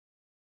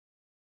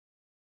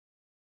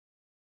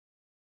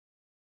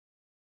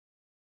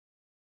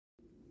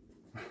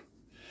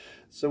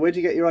So where'd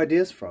you get your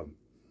ideas from?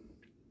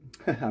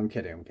 I'm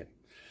kidding. I'm kidding.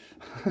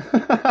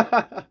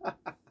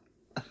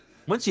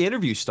 When's the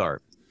interview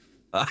start?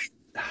 Uh,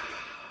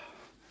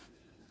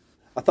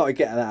 I thought I'd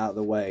get that out of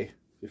the way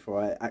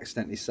before I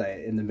accidentally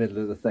say it in the middle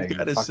of the you thing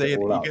and gotta fuck it say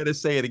it. all You up. gotta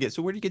say it again.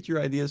 So where do you get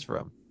your ideas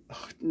from?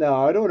 No,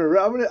 I don't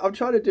want to. I'm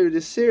trying to do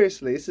this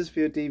seriously. This is for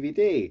your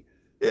DVD.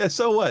 Yeah,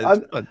 so what? It's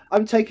I'm fun.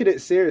 I'm taking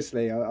it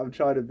seriously. I'm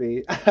trying to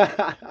be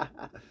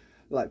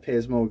like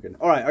Piers Morgan.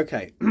 All right,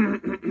 okay.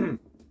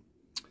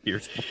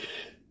 Here's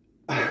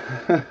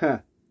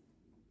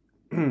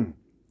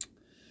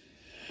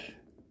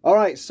All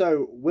right,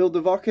 so Will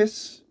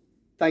Devokees,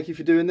 thank you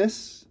for doing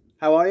this.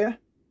 How are you?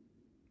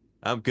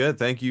 I'm good.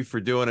 Thank you for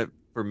doing it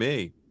for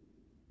me.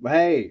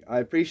 Hey, I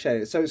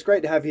appreciate it. So it's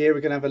great to have you here.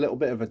 We're going to have a little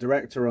bit of a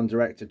director on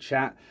director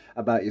chat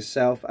about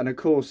yourself. And of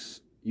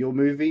course, your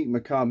movie,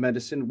 Macabre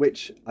Medicine,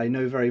 which I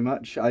know very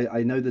much.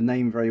 I know the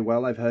name very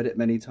well. I've heard it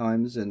many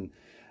times. And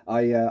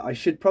I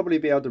should probably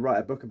be able to write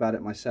a book about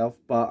it myself,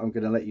 but I'm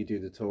going to let you do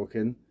the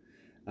talking.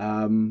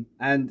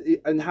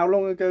 And how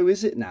long ago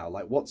is it now?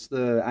 Like, what's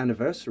the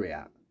anniversary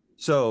at?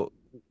 So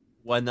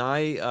when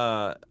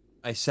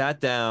I sat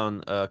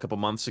down a couple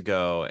months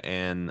ago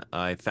and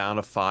I found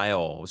a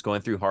file. I was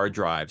going through hard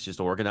drives, just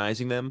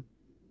organizing them,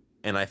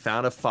 and I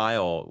found a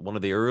file. One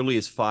of the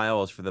earliest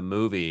files for the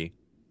movie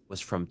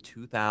was from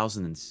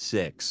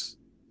 2006,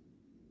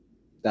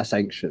 That's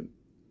ancient.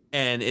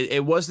 and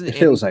it wasn't It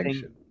feels anything.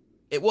 ancient.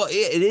 It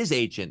is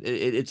ancient.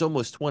 It's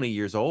almost 20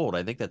 years old.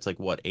 I think that's like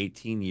what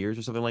 18 years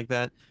or something like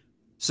that.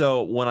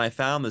 So when I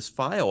found this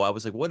file, I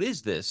was like, "What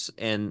is this?"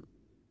 And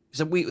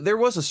so there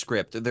was a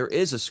script. There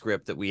is a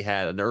script that we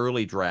had an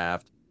early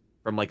draft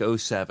from like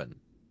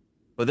 '07,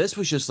 but this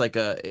was just like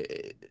a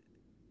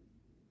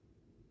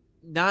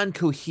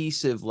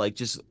non-cohesive, like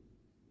just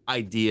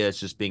ideas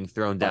just being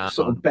thrown Like down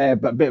sort on of bare,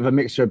 but a bit of a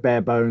mixture of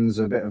bare bones,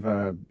 a bit of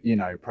a,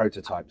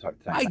 prototype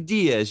type thing.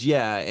 ideas,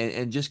 yeah,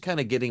 and just kind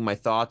of getting my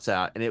thoughts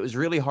out. And it was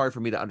really hard for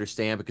me to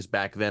understand because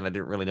back then I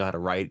didn't really know how to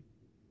write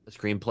a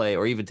screenplay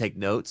or even take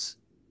notes.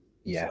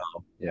 So, Yeah,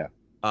 yeah,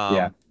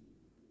 yeah, um,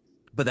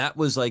 but that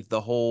was like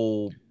the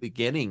whole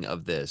beginning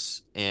of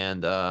this,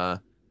 and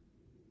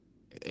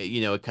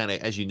it kind of,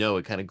 as you know,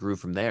 it kind of grew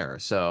from there.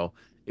 So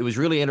it was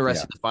really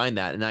yeah. interesting to find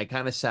that, and I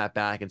kind of sat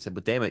back and said,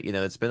 "But damn it,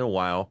 it's been a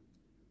while.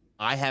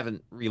 I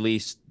haven't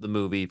released the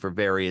movie for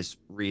various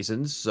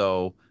reasons,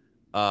 so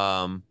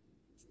um,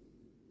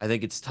 I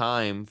think it's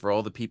time for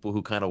all the people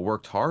who kind of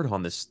worked hard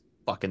on this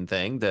fucking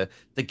thing to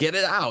get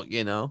it out."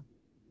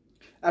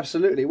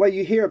 Absolutely. Well,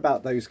 you hear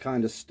about those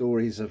kind of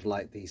stories of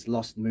like these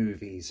lost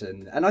movies,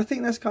 and I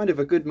think that's kind of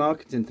a good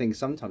marketing thing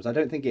sometimes. I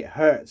don't think it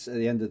hurts at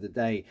the end of the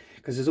day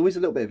because there's always a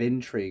little bit of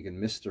intrigue and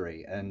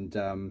mystery. And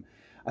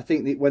I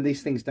think that when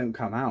these things don't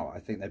come out, I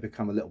think they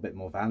become a little bit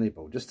more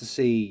valuable just to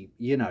see,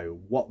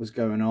 what was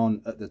going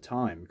on at the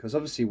time. Because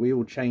obviously we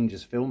all change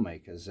as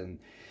filmmakers, and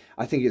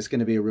I think it's going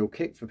to be a real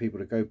kick for people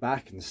to go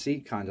back and see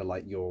kind of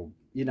like your,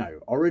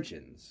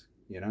 origins,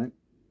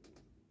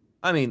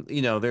 I mean,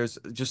 there's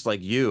just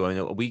like you. I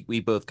know we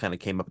both kind of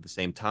came up at the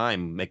same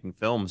time making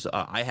films.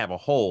 I have a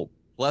whole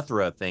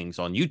plethora of things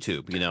on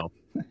YouTube.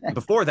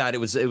 Before that, it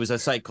was a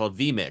site called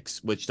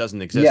vMix, which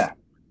doesn't exist. Yeah,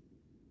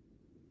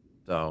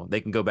 So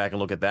they can go back and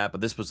look at that.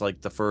 But this was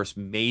like the first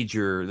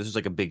major. This was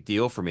like a big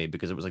deal for me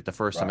because it was like the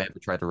first time I right. ever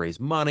tried to raise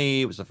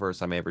money. It was the first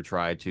time I ever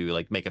tried to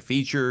like make a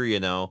feature.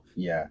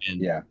 Yeah,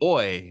 And yeah.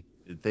 boy,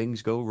 did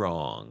things go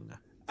wrong.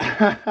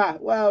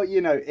 Well,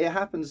 it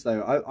happens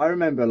though. I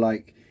remember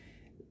like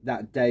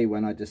that day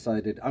when I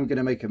decided I'm going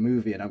to make a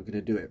movie and I'm going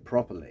to do it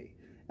properly.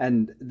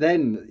 And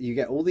then you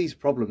get all these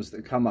problems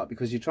that come up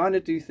because you're trying to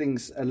do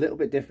things a little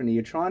bit differently.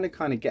 You're trying to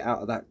kind of get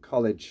out of that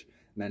college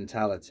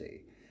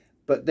mentality.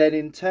 But then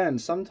in turn,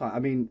 sometimes, I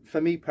mean,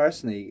 for me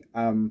personally,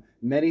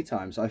 many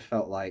times I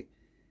felt like,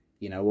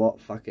 you know what,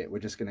 fuck it, we're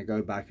just going to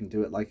go back and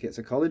do it like it's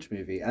a college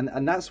movie.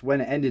 And that's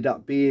when it ended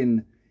up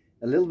being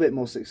a little bit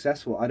more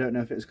successful. I don't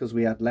know if it's because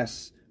we had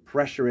less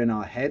pressure in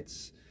our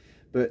heads,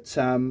 but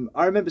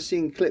I remember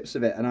seeing clips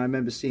of it and I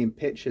remember seeing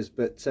pictures.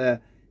 But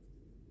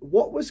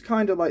what was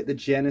kind of like the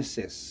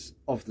genesis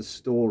of the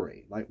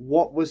story? Like,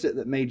 what was it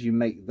that made you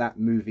make that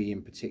movie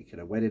in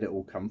particular? Where did it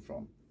all come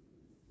from?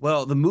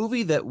 Well, the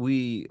movie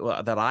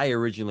that I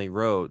originally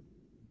wrote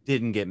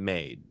didn't get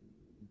made.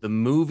 The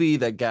movie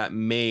that got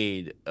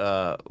made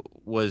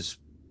was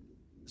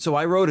so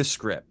I wrote a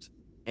script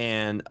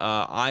and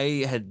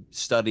I had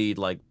studied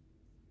like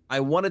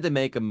I wanted to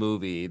make a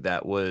movie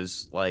that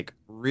was like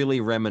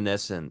really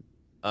reminiscent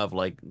of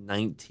like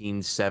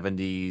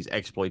 1970s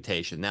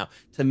exploitation. Now,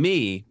 to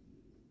me,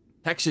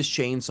 Texas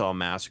Chainsaw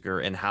Massacre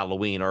and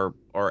Halloween are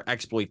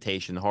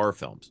exploitation horror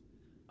films.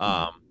 Hmm.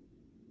 Um,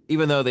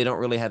 Even though they don't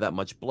really have that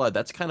much blood,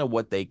 that's kind of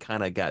what they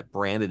kind of got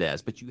branded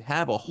as. But you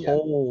have a Yeah,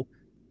 whole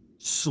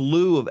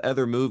slew of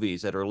other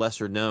movies that are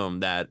lesser known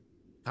that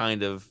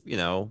kind of,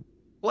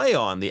 play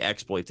on the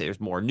exploit. There's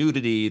more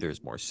nudity,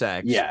 there's more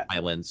sex, yeah,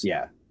 violence,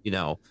 yeah. you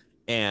know,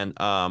 and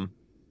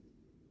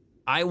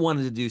I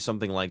wanted to do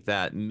something like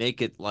that,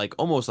 make it like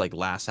almost like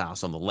Last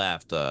House on the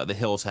Left, The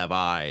Hills Have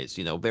Eyes,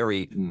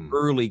 very Mm.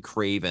 early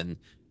Craven.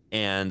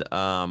 And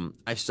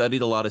I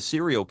studied a lot of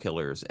serial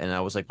killers, and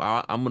I was like,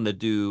 I'm going to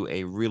do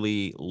a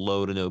really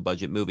low to no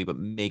budget movie, but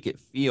make it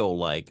feel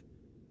like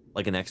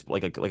a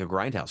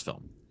grindhouse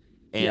film.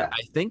 And Yeah.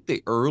 I think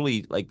the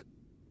early like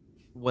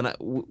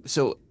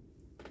so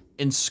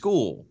in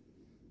school,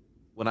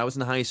 when I was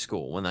in high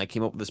school, when I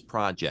came up with this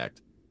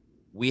project,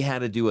 we had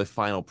to do a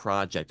final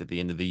project at the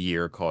end of the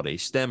year called a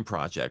STEM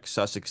project,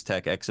 Sussex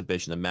Tech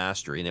Exhibition of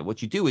Mastery. And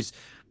what you do is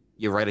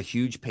you write a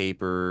huge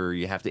paper,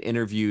 you have to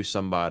interview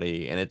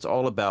somebody, and it's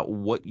all about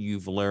what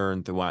you've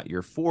learned throughout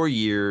your 4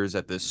 years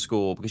at this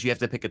school because you have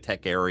to pick a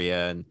tech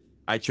area. And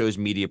I chose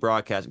media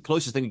broadcasting,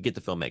 closest thing to get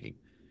to filmmaking.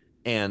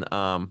 And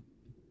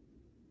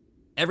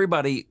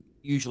everybody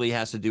usually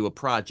has to do a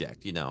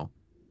project.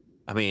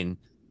 I mean,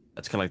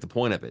 that's kind of like the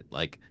point of it.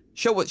 Like,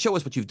 show us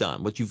what you've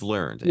done, what you've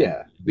learned, and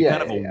Yeah. it'd be Yeah.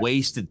 kind of Yeah. a Yeah.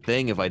 wasted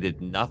thing if I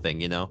did nothing.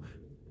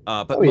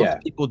 But Oh most yeah.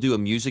 people do a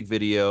music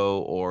video,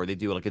 or they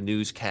do like a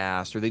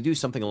newscast, or they do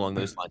something along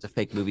those lines, a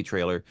fake movie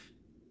trailer.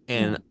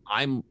 And Mm.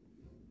 I'm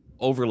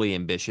overly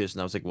ambitious,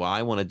 and I was like, well,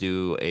 I want to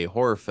do a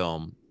horror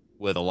film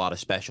with a lot of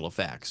special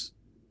effects,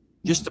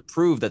 just Mm. to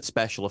prove that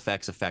special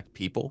effects affect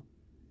people.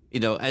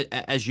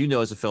 As you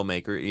know, as a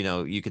filmmaker,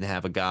 you can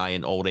have a guy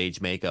in old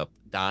age makeup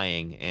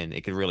dying, and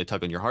it can really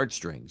tug on your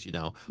heartstrings.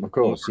 Of Or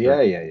course.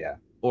 Yeah. Yeah. Yeah.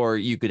 or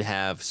you could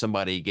have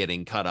somebody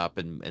getting cut up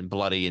and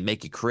bloody and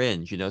make you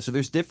cringe. So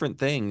there's different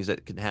things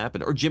that can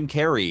happen. Or Jim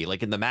Carrey,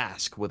 like in The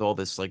Mask with all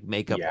this like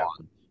makeup Yeah.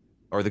 on,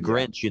 or The Yeah.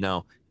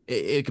 Grinch.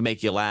 It can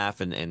make you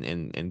laugh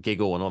and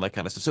giggle and all that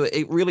kind of stuff. So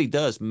it really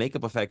does.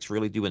 Makeup effects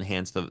really do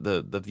enhance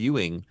the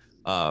viewing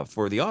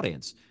for the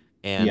audience.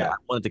 And I Yeah.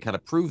 wanted to kind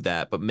of prove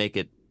that, but make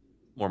it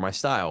more my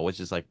style,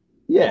 which is like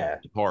Yeah.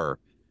 horror.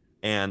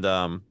 And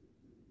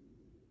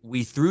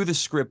we threw the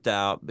script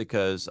out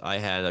because I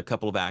had a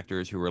couple of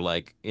actors who were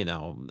like,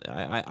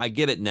 I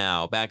get it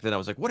now. Back then I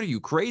was like, what are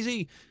you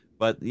crazy?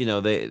 But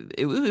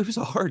it was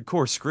a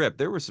hardcore script.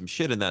 There was some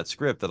shit in that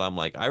script that I'm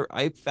like,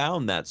 I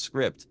found that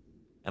script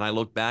and I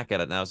look back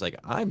at it and I was like,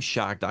 I'm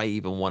shocked I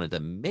even wanted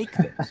to make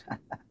this.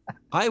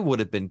 I would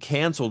have been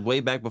canceled way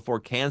back before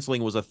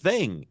canceling was a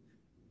thing.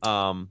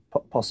 Um,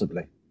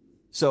 Possibly.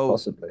 so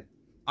Possibly.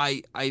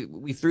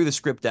 we threw the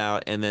script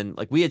out, and then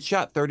like we had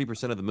shot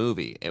 30% of the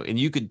movie, and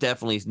you could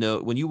definitely know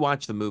when you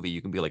watch the movie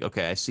you can be like,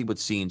 okay, I see what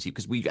scenes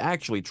because we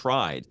actually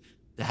tried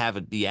to have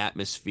it be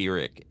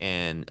atmospheric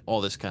and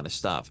all this kind of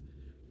stuff.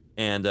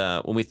 And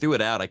when we threw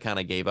it out, I kind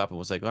of gave up and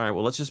was like, all right,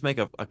 well, let's just make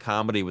a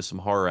comedy with some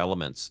horror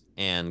elements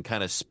and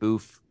kind of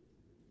spoof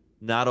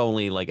not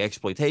only like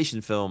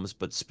exploitation films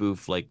but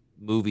spoof like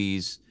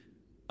movies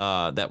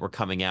that were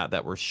coming out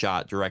that were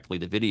shot directly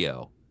to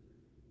video.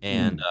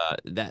 And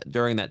Mm. that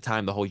during that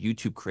time, the whole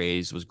YouTube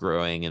craze was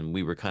growing, and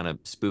we were kind of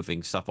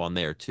spoofing stuff on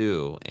there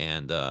too.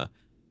 And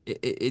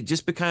it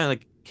just kind of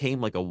like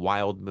came like a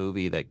wild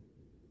movie that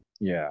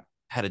Yeah.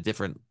 had a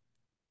different,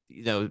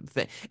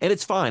 thing. And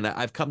it's fine.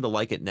 I've come to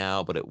like it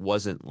now, but it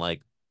wasn't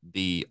like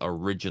the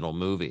original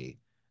movie.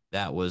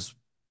 That was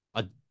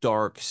a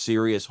dark,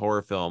 serious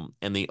horror film,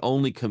 and the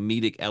only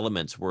comedic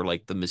elements were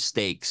like the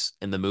mistakes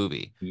in the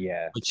movie,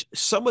 Yeah. which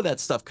some of that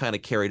stuff kind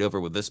of carried over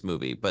with this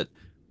movie. But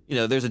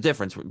there's a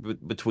difference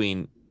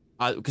between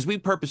because we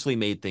purposely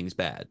made things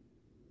bad.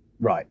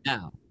 Right.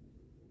 Now,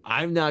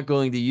 I'm not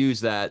going to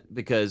use that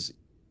because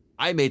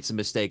I made some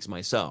mistakes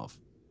myself,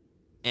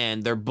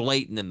 and they're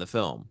blatant in the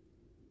film. Uh,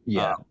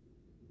 Yeah.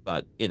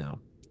 but Yeah.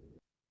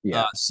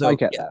 I so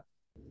get yeah, that.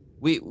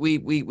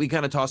 we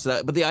kind of tossed it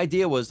out. But the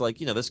idea was like,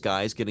 this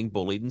guy's getting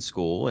bullied in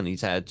school, and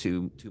he's had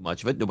too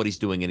much of it. Nobody's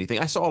doing anything.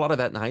 I saw a lot of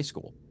that in high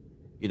school.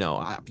 To an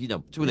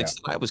Yeah.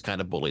 extent, I was kind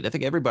of bullied. I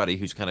think everybody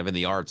who's kind of in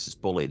the arts is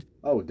bullied.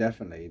 Oh,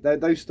 definitely.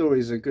 Those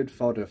stories are good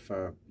fodder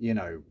for,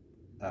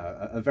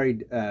 a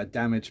very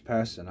damaged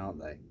person, aren't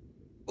they?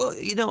 Well,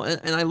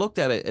 and I looked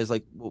at it as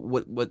like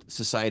what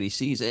society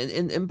sees,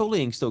 and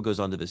bullying still goes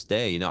on to this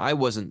day. I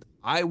wasn't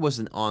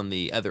on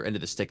the other end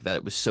of the stick that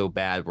it was so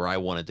bad where I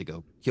wanted to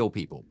go kill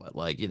people, but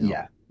like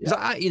Yeah.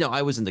 because Yeah.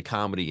 I was into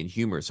comedy and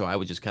humor, so I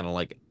would just kind of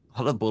like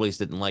a lot of bullies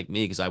didn't like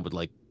me because I would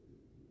like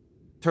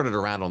turn it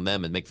around on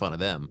them and make fun of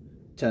them.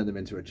 Turn them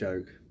into a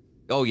joke.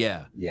 Oh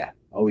yeah, Yeah.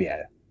 Oh,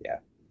 yeah. Yeah.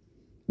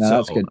 No, so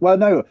that's good. Well,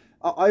 no,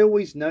 I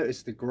always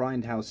noticed the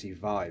grindhousey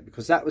vibe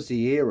because that was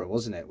the era,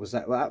 wasn't it?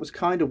 That was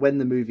kind of when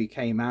the movie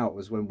came out,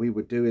 was when we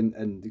were doing,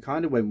 and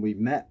kind of when we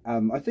met.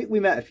 I think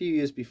we met a few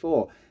years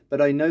before, but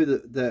I know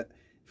that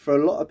for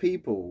a lot of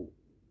people,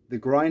 the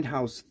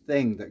grindhouse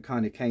thing that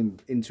kind of came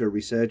into a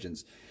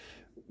resurgence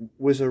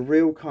was a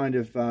real kind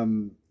of a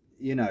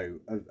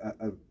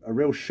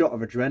real shot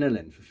of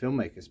adrenaline for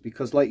filmmakers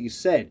because, like you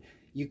said,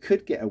 you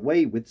could get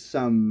away with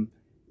some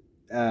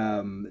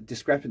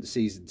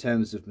discrepancies in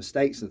terms of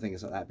mistakes and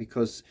things like that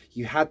because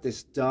you had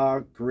this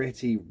dark,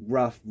 gritty,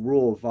 rough,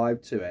 raw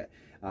vibe to it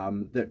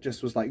that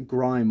just was like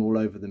grime all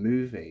over the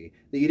movie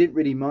that you didn't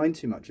really mind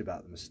too much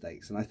about the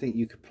mistakes. And I think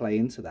you could play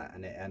into that,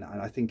 and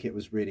I think it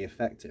was really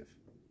effective.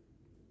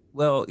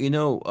 well,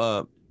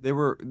 there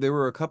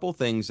were a couple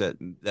things that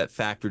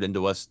factored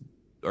into us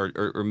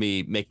or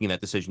me making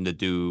that decision to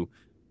do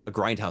a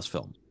Grindhouse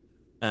film.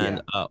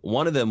 And Yeah,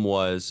 one of them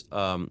was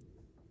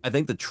I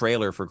think the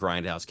trailer for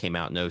Grindhouse came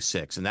out in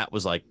 '06, and that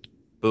was like,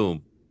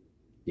 boom,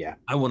 yeah,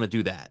 I want to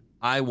do that.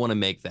 I want to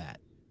make that.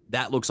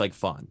 That looks like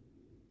fun.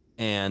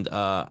 And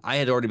I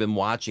had already been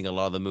watching a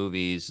lot of the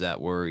movies that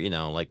were,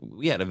 like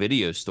we had a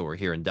video store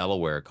here in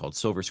Delaware called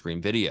Silver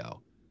Screen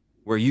Video,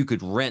 where you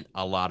could rent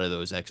a lot of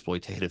those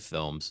exploitative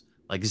films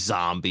like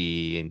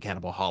Zombie and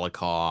Cannibal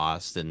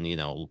Holocaust and,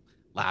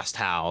 Last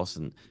House.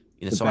 And,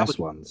 the so I was, best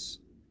ones.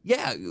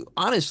 yeah,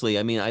 honestly,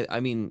 I mean,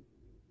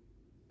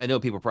 I know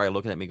people are probably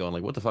looking at me going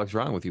like, what the fuck's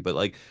wrong with you? But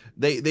like,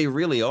 they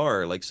really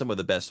are like some of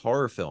the best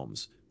horror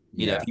films,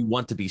 if Yeah, you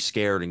want to be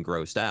scared and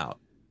grossed out.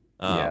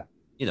 Um,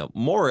 yeah.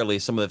 morally,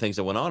 some of the things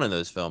that went on in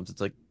those films,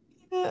 it's like,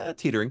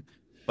 teetering.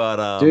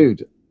 But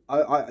Dude,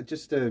 I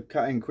just to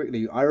cut in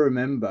quickly, I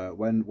remember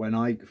when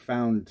I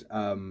found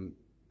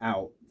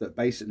out that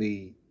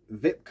basically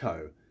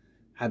Vipco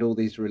had all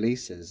these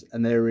releases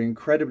and they were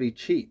incredibly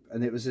cheap,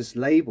 and it was this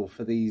label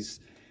for these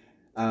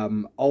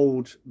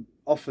old,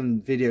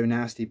 often video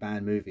nasty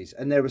band movies,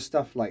 and there was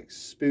stuff like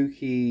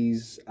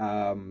Spookies,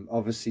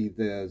 obviously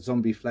the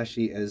zombie flesh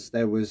eaters.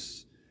 There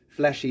was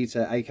Flesh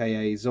Eater,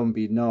 aka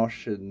Zombie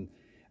Nosh, and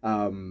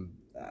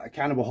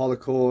Cannibal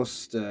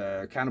Holocaust,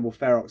 Cannibal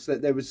Ferox.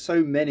 There was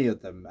so many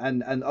of them,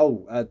 and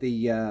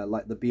the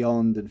like the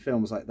Beyond and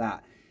films like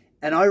that.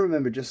 And I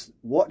remember just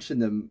watching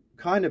them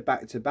kind of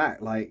back to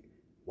back, like,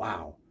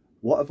 wow,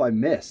 what have I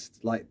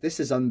missed? Like, this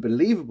is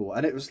unbelievable.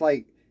 And it was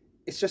like,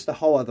 it's just a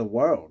whole other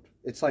world.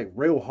 It's like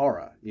real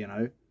horror, you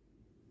know?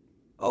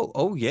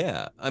 oh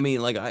yeah. I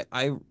mean, like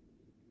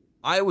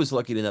I was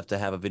lucky enough to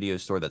have a video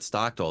store that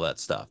stocked all that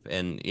stuff.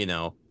 And,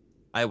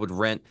 I would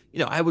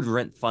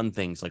rent fun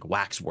things like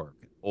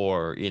Waxwork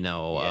or,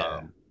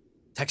 Yeah.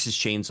 Texas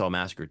Chainsaw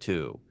Massacre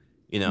 2,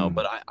 Mm.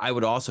 but I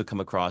would also come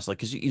across like,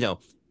 because,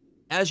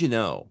 as you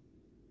know,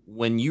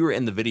 when you were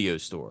in the video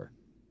store,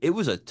 it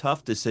was a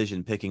tough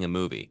decision picking a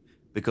movie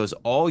because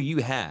all you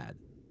had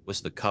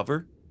was the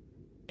cover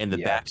and the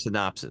Yeah. back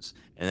synopsis.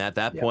 And at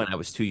that Yep. point, I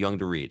was too young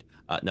to read.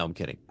 No, I'm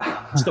kidding.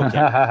 Still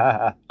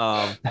can't.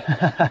 Um,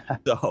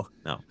 so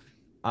no,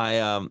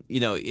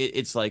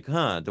 it's like,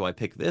 do I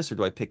pick this or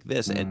do I pick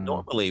this? And Mm.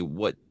 normally,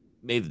 what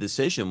made the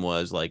decision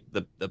was like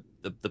the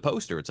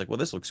poster. It's like, well,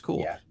 this looks cool.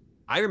 Yeah.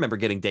 I remember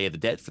getting Day of the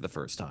Dead for the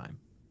first time,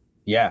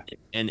 Yeah.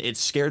 and it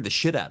scared the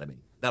shit out of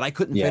me that I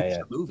couldn't Yeah. finish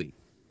Yeah. the movie,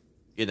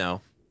 you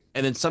know.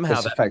 And then somehow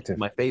It's that became effective.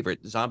 my favorite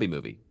zombie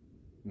movie.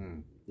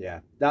 Mm. Yeah.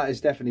 That is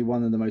definitely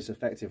one of the most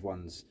effective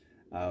ones.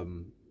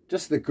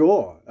 Just the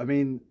gore. I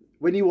mean,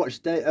 when you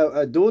watch Dawn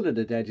of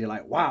the Dead, you're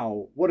like,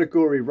 wow, what a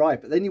gory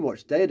ride. But then you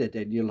watch Day of the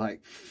Dead, and you're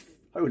like,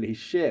 holy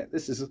shit,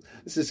 this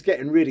is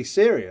getting really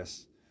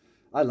serious.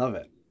 I love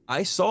it.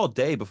 I saw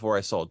Day before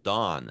I saw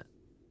Dawn,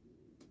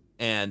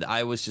 and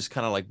I was just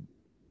kind of like,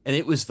 and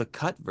it was the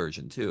cut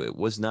version too. It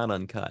was not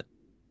uncut,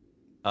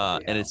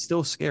 Bloody and it hell.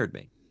 still scared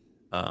me.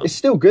 It's Um,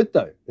 still good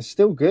though. It's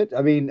still good.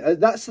 I mean,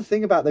 that's the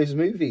thing about those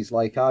movies.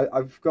 Like,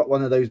 I've got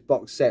one of those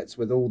box sets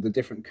with all the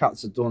different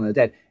cuts of Dawn of the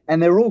Dead,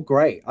 and they're all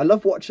great. I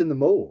love watching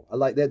them all. I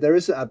like there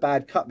isn't a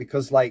bad cut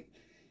because like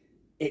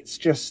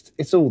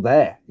it's all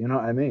there. You know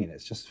what I mean?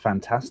 It's just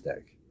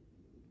fantastic.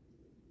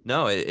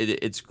 no,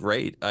 it's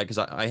great because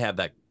I have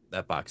that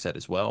box set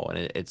as well, and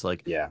it's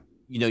like, Yeah.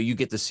 you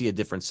get to see a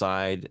different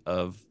side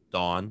of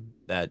Dawn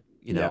that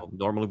Yeah.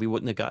 normally we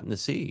wouldn't have gotten to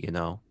see.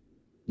 No,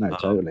 Um,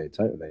 totally,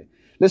 totally.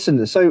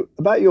 Listen, so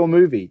about your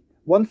movie,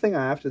 one thing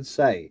I have to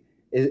say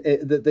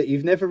is that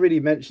you've never really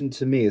mentioned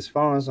to me, as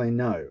far as I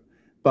know.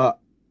 But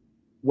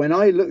when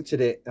I looked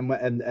at it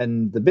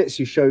and the bits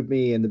you showed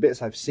me and the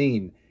bits I've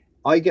seen,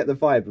 I get the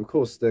vibe, of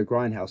course, the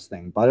Grindhouse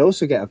thing, but I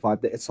also get a vibe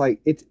that it's like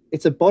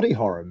it's a body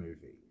horror movie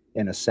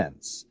in a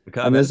sense.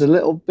 Macabre And there's a Medicine.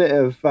 little bit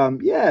of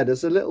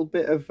there's a little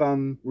bit of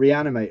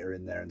Reanimator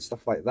in there and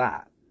stuff like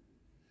that.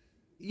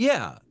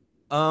 Yeah.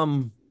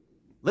 Um,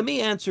 Let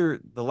me answer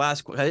the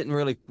last question. I didn't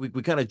really, we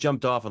kind of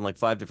jumped off on like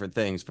five different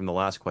things from the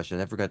last question.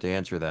 I forgot to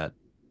answer that.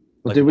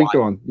 Well, Like did we why?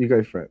 go on? You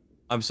go for it.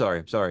 I'm sorry.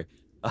 I'm sorry.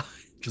 Because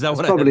I That's want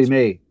to have probably this.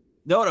 me.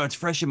 No, it's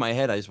fresh in my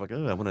head. I just like,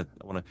 oh,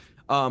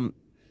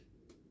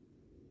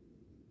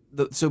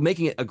 to. So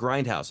making it a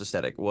grindhouse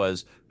aesthetic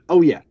was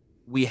Oh yeah.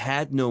 we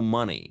had no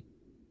money.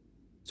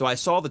 So I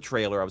saw the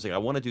trailer. I was like, I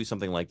want to do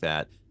something like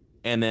that.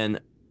 And then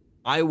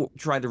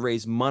tried to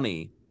raise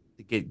money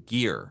to get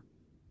gear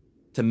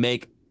to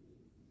make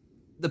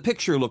the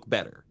picture look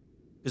better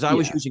because I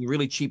was Yeah. using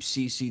really cheap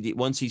CCD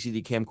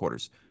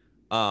camcorders.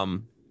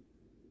 Um,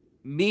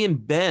 Me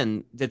and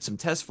Ben did some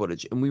test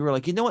footage, and we were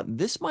like, you know what?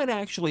 This might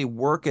actually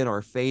work in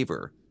our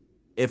favor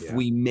if Yeah.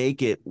 we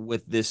make it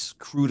with this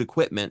crude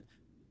equipment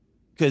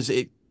because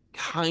it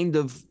kind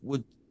of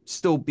would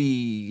still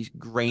be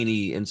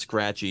grainy and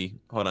scratchy.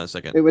 Hold on a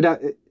second. It would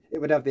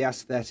have the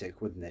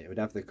aesthetic, wouldn't it? It would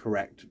have the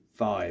correct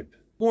vibe.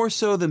 More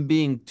so than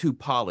being too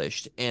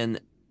polished. And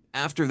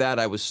after that,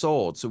 I was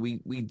sold. So we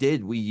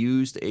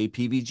used a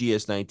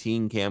PVGS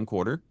 19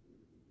 camcorder.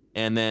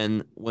 And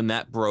then when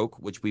that broke,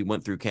 which we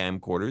went through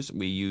camcorders,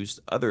 we used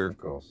other Of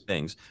course.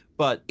 things.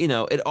 But,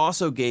 it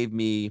also gave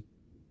me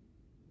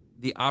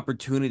the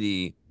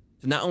opportunity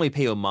to not only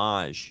pay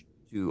homage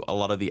to a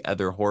lot of the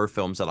other horror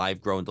films that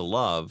I've grown to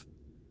love,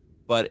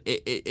 but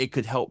it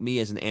could help me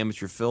as an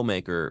amateur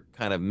filmmaker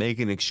kind of make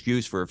an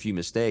excuse for a few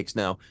mistakes.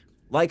 Now,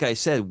 like I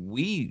said,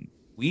 we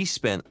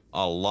spent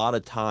a lot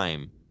of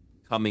time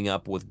coming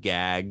up with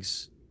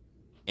gags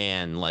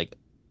and like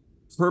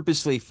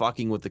purposely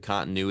fucking with the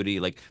continuity.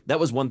 Like that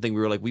was one thing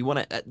we were like, we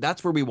want to.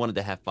 That's where we wanted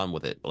to have fun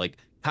with it. Like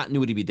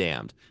continuity be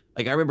damned.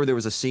 Like I remember there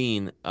was a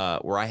scene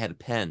where I had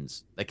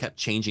pens that kept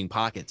changing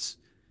pockets,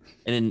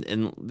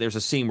 and there's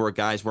a scene where a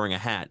guy's wearing a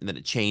hat and then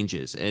it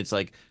changes, and it's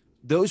like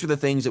those are the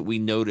things that we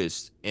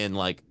noticed in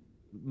like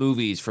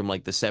movies from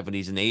like the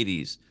 70s and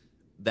 80s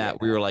that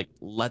we Yeah. were like,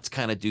 let's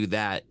kind of do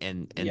that,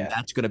 and Yeah.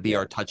 that's going to be Yeah.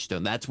 our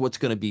touchstone. That's what's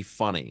going to be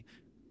funny.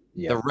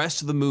 The Yeah.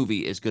 rest of the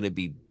movie is going to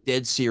be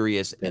dead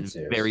serious Dead and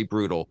very serious.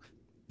 brutal.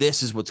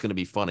 This is what's going to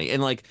be funny.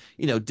 And like,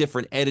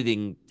 different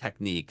editing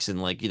techniques.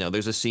 And like,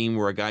 there's a scene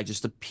where a guy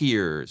just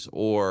appears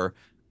or,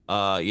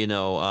 uh, you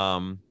know,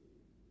 um,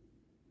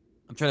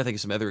 I'm trying to think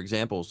of some other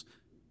examples.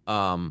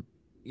 Um,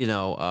 you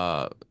know,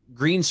 uh,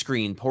 Green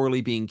screen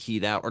poorly being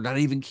keyed out or not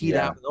even keyed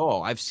out Yeah. at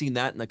all. I've seen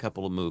that in a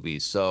couple of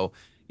movies. So,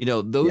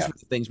 those Yeah. were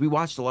the things we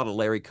watched a lot of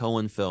Larry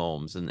Cohen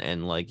films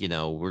and like,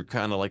 we're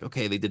kind of like,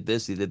 okay, they did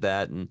this, they did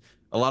that, and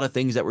a lot of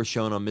things that were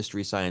shown on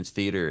Mystery Science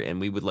Theater, and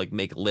we would like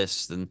make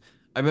lists. And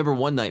I remember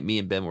one night me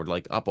and Ben were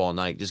like up all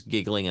night just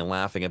giggling and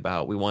laughing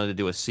about we wanted to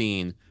do a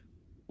scene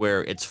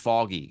where it's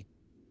foggy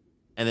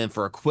and then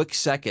for a quick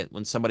second,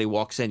 when somebody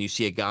walks in, you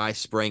see a guy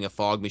spraying a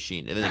fog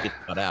machine, and then it gets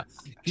cut out.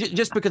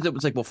 Just because it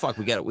was like, well, fuck,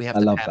 we got it. We have I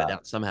to love pad it that.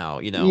 out somehow.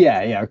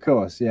 Yeah, yeah, of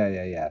course. Yeah,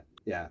 yeah, yeah.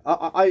 Yeah.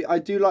 I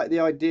do like the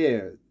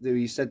idea that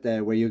you said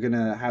there where you're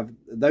gonna have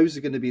those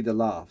are gonna be the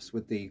laughs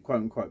with the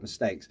quote unquote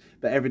mistakes,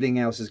 but everything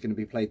else is gonna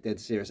be played dead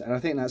serious. And I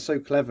think that's so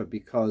clever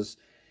because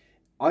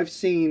I've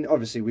seen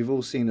obviously we've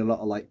all seen a lot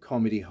of like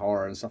comedy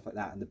horror and stuff like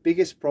that. And the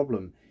biggest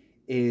problem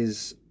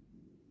is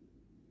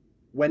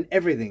when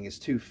everything is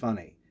too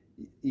funny.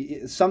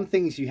 Some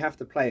things you have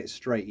to play it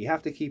straight. You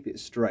have to keep it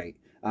straight.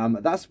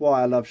 That's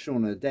why I love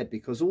Shaun of the Dead,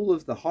 because all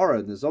of the horror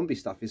and the zombie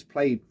stuff is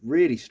played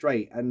really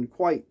straight and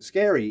quite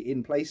scary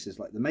in places.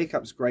 Like the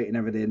makeup's great and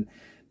everything,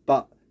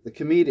 but the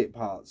comedic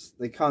parts,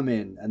 they come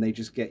in and they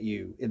just get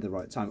you in the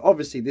right time.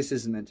 Obviously, this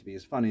isn't meant to be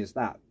as funny as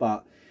that,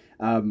 but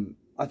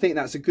I think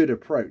that's a good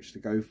approach to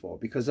go for,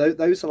 because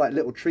those are like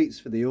little treats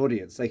for the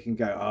audience. They can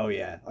go, oh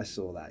yeah, I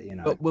saw that.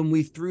 But when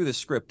we threw the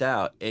script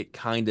out, it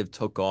kind of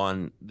took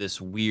on this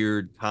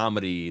weird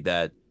comedy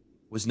that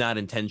was not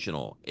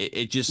intentional.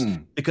 It just Hmm.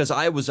 because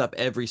I was up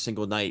every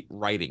single night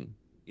writing,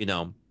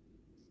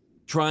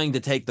 trying to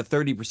take the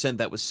 30%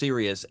 that was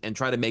serious and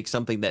try to make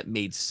something that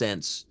made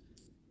sense.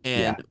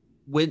 Yeah,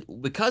 And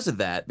because of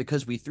that,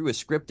 because we threw a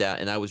script out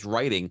and I was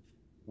writing,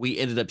 we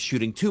ended up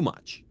shooting too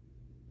much.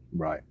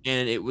 right.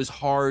 And it was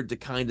hard to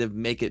kind of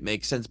make it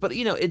make sense. But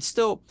it's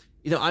still,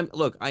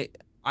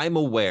 I'm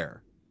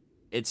aware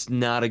it's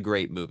not a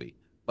great movie,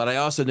 but I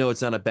also know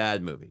it's not a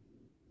bad movie.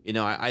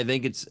 I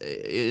think it's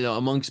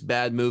amongst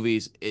bad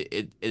movies,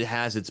 it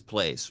has its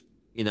place,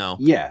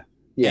 Yeah,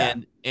 yeah,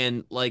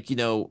 and like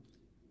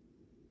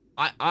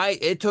I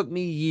it took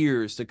me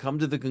years to come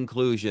to the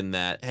conclusion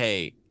that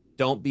hey,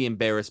 don't be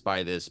embarrassed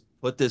by this.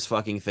 Put this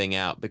fucking thing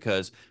out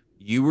because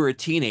you were a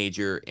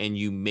teenager and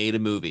you made a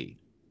movie,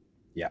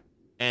 yeah.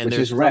 and Which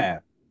is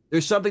rare.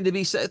 there's something to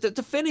be said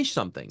to finish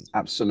something.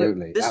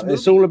 Absolutely. This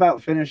It's movie, all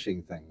about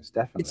finishing things, it's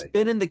definitely.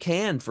 been in the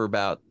can for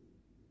about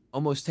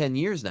almost 10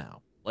 years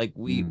now. Like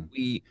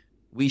Mm.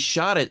 we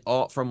shot it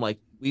all from like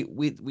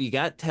we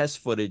got test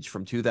footage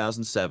from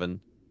 2007.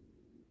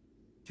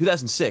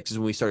 2006 is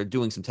when we started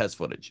doing some test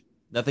footage.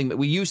 Nothing, but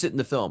we used it in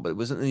the film, but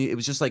it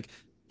was just like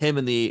him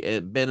and the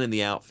Ben in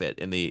the outfit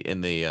in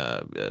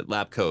the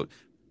lab coat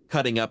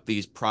cutting up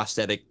these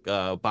prosthetic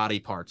body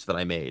parts that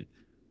I made.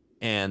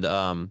 And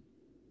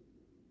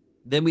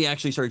then we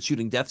actually started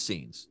shooting death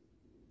scenes.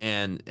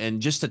 And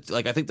just to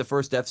like I think the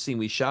first death scene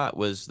we shot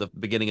was the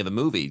beginning of the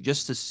movie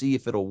just to see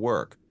if it'll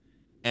work.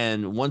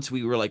 And once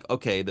we were like,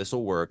 okay, this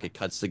will work, it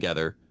cuts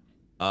together.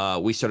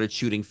 We started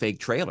shooting fake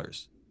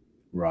trailers,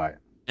 Right,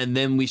 and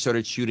then we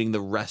started shooting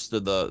the rest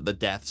of the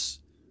deaths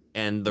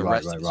and the right,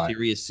 rest of right, the right.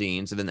 serious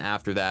scenes. And then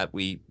after that,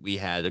 we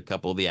had a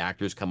couple of the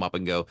actors come up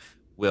and go,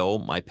 "Will,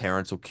 my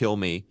parents will kill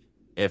me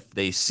if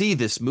they see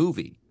this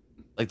movie,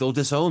 like they'll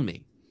disown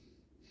me."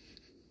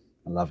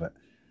 I love it.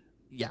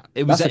 Yeah,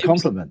 That's a it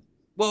was compliment.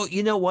 well,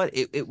 you know what?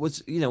 It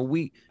was,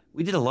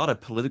 we did a lot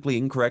of politically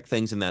incorrect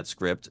things in that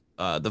script.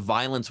 The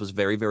violence was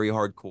very, very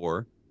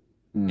hardcore.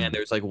 And Mm.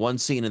 there's like one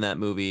scene in that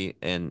movie,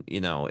 and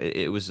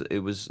it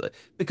was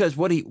because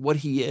what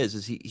he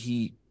is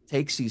he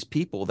takes these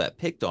people that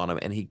picked on him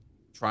and he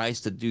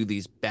tries to do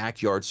these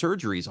backyard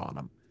surgeries on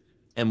them.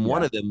 And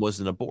one Yeah, of them was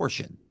an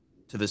abortion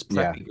to this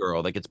yeah, pregnant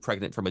girl that gets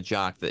pregnant from a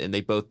jock and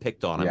they both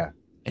picked on him. yeah.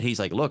 And he's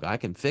like, look, I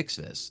can fix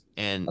this.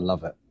 I And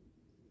love it.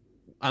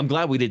 I'm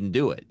glad we didn't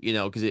do it,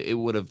 because it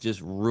would have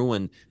just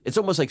ruined. It's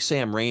almost like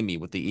Sam Raimi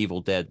with the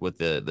Evil Dead with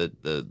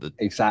the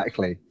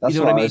Exactly. you That's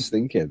know what what I I mean? was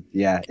thinking.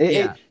 Yeah.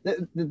 Yeah.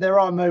 There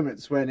are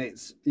moments when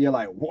you're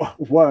like,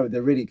 whoa,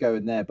 they're really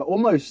going there, but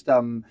almost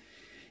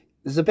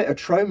there's a bit of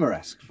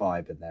trauma-esque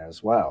vibe in there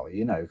as well,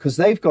 because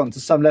they've gone to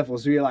some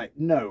levels where you're like,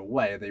 no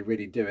way are they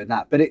really doing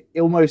that. But it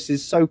almost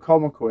is so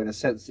comical in a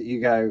sense that you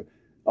go,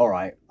 all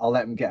right, I'll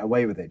let them get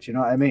away with it. Do you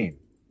know what I mean?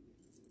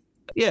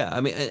 Yeah,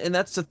 I mean, and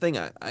that's the thing.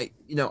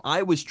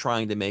 I was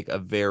trying to make a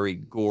very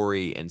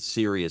gory and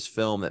serious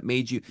film that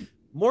made you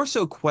more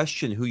so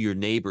question who your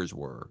neighbors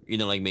were.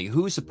 Like me,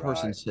 who's the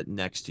person Right. sitting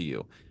next to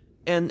you?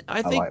 And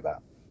I I think, like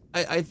that.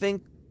 I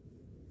think,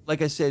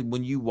 like I said,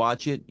 when you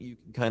watch it, you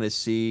can kind of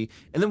see.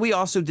 And then we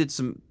also did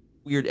some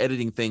weird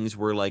editing things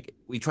where, like,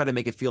 we try to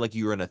make it feel like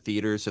you were in a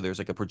theater, so there's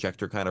like a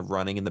projector kind of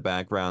running in the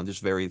background,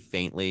 just very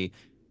faintly,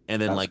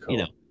 and then That's like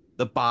cool.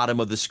 the bottom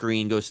of the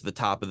screen goes to the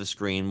top of the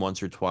screen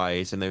once or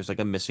twice, and there's like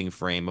a missing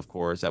frame, of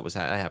course. That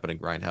happened in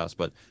Grindhouse,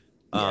 but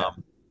Yeah.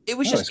 um, it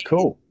was Oh, just it's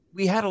cool.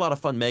 we had a lot of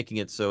fun making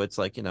it, so it's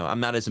like I'm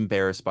not as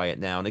embarrassed by it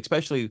now, and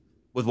especially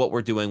with what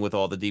we're doing with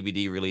all the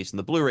DVD release and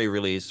the Blu-ray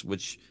release,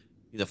 which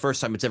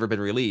first time it's ever been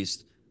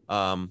released.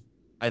 Um,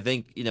 I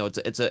think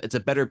it's a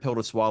better pill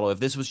to swallow. If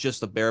this was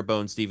just a bare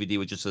bones DVD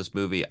with just this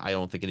movie, I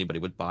don't think anybody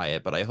would buy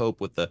it. But I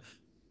hope with the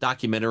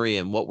documentary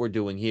and what we're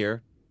doing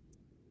here,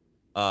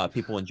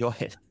 people enjoy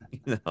it.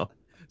 You know.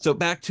 So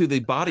back to the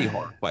body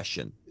horror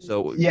question.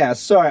 So Yeah,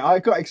 sorry, I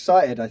got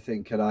excited, I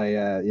think, and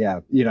yeah,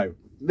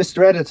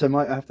 Mr. Editor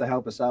might have to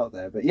help us out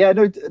there. But yeah,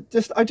 no,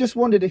 I just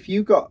wondered if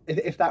you got,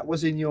 if that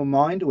was in your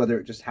mind, whether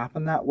it just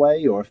happened that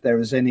way, or if there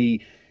was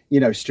any,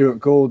 Stuart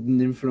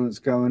Gordon influence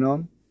going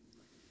on.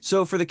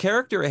 so for the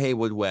character of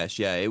Haywood West,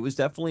 yeah, it was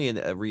definitely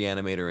a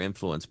reanimator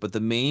influence. But the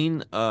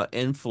main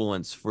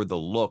influence for the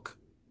look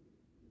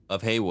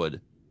of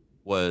Haywood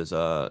was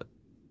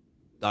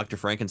Dr.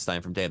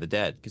 Frankenstein from Day of the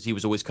Dead because he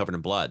was always covered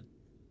in blood.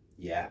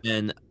 Yeah,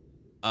 And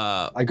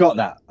uh, I got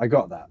that. I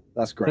got that.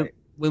 That's when great.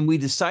 when we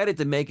decided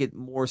to make it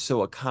more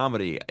so a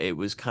comedy, it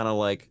was kind of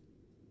like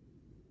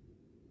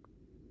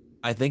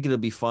I think it'll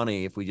be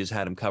funny if we just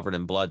had him covered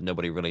in blood and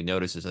nobody really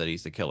notices that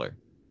he's the killer.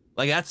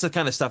 Like that's the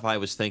kind of stuff I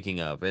was thinking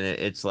of, and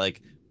it's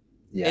like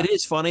Yeah, it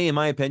is funny in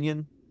my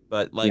opinion,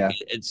 but like yeah,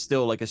 it's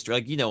still like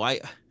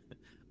like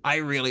I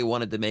really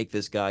wanted to make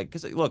this guy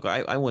because look,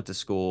 I went to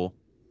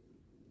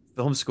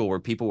film school where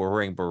people were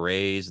wearing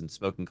berets and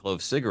smoking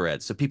clove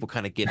cigarettes. So people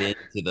kind of get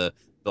into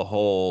the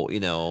whole,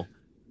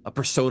 a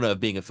persona of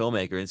being a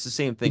filmmaker. And it's the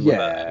same thing with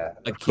yeah.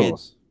 a Of kid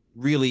course.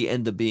 really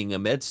into being a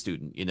med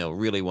student,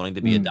 really wanting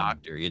to be a Mm,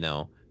 doctor.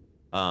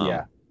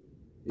 Um, yeah,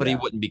 but he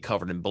yeah. wouldn't be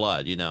covered in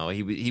blood.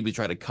 He would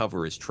try to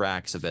cover his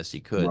tracks the best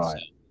he could. So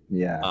Right.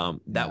 Yeah,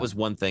 that yeah. was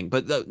one thing.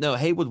 But no,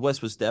 Haywood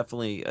West was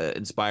definitely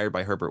inspired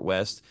by Herbert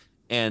West.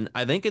 And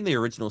I think in the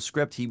original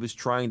script, he was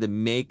trying to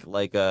make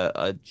like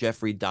a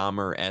Jeffrey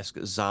Dahmer-esque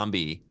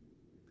zombie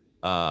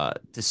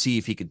to see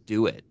if he could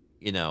do it,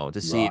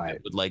 to see if it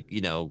Right, would like,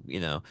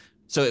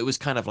 So it was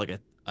kind of like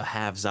a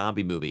half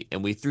zombie movie,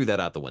 and we threw that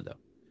out the window.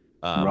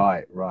 Um,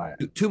 right.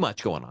 too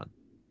much going on.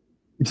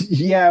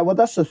 Yeah, well,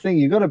 that's the thing.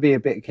 You've got to be a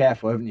bit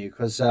careful, haven't you?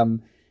 Because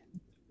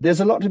there's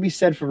a lot to be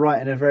said for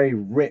writing a very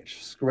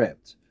rich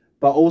script,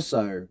 but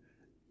also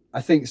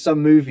I think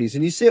some movies,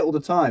 and you see it all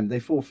the time, they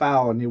fall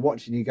foul, and you're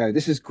watching, you go,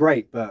 "This is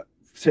great," but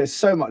there's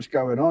so much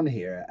going on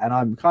here, and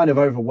I'm kind of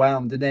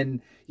overwhelmed. And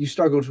then you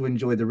struggle to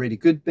enjoy the really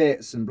good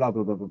bits, and blah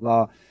blah blah blah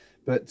blah.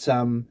 But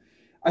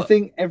I But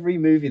think every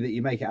movie that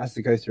you make, it has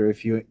to go through a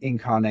few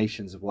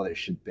incarnations of what it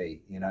should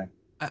be. You know?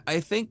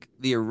 I think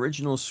the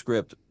original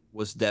script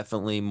was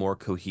definitely more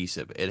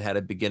cohesive. It had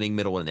a beginning,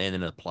 middle, and end,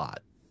 and a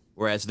plot.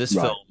 Whereas this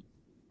film, Right,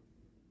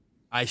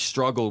 I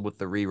struggled with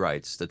the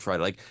rewrites to try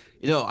to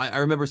I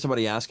remember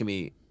somebody asking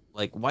me,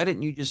 like, why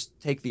didn't you just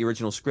take the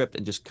original script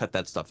and just cut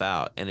that stuff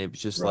out? And it was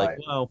just like,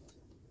 right. well,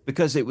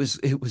 because it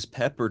was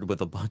peppered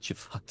with a bunch of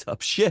fucked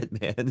up shit,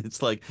 man.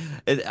 It's like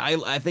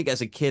I think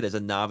as a kid, as a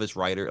novice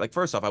writer, like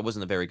first off, I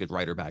wasn't a very good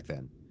writer back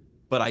then,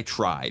 but I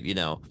tried.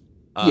 The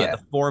Yeah,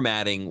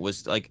 formatting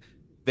was like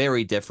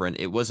very different.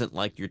 It wasn't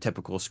like your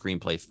typical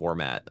screenplay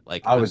format.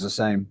 Like I was the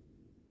same.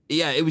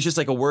 yeah, it was just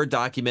like a Word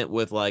document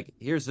with like,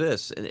 here's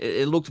this, and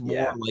it looked more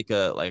Yeah, like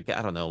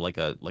I don't know, like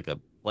a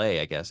play,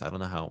 I guess. I don't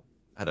know how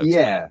to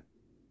explain yeah, it.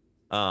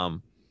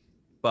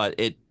 But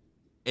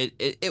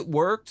it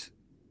worked.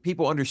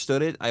 People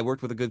understood it. I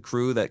worked with a good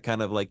crew that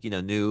kind of like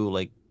knew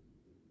like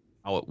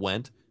how it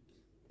went.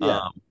 yeah.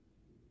 Um,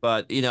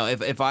 but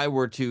if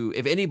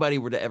anybody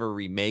were to ever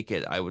remake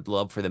it, I would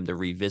love for them to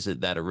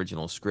revisit that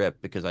original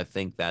script because I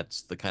think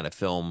that's the kind of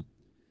film.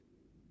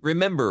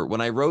 Remember,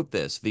 when I wrote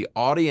this, the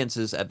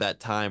audiences at that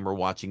time were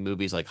watching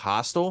movies like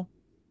Hostel,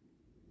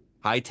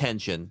 High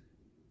Tension,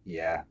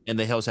 Yeah, and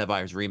The Hills Have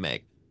Eyes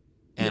remake.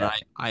 And yeah,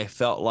 I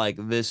felt like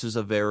this is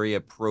a very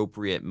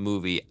appropriate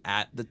movie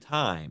at the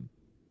time.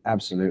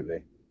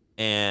 absolutely.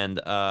 And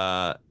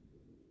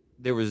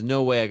there was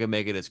no way I could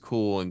make it as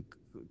cool and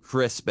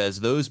crisp as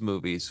those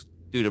movies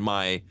due to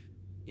my,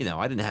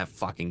 I didn't have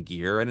fucking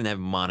gear. I didn't have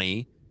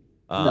money.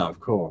 No, of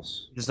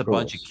course, Just of a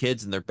bunch of course.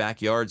 kids in their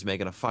backyards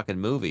making a fucking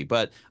movie.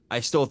 But I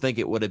still think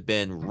it would have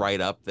been right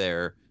up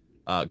there,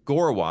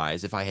 gore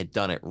wise, if I had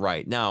done it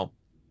right. Now,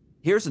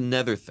 here's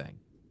another thing.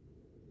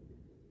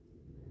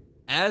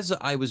 As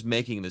I was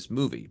making this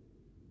movie,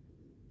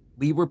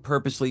 we were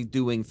purposely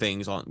doing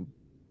things on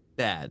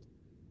bad.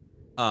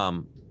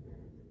 Um,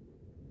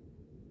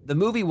 the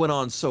movie went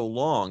on so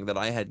long that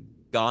I had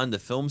gone to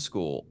film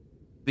school,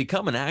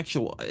 become an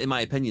actual, in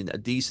my opinion, a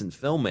decent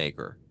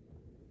filmmaker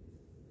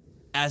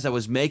as I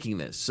was making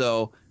this.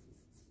 So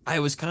I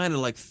was kind of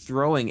like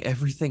throwing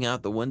everything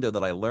out the window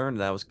that I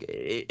learned, and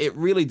it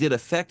really did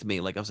affect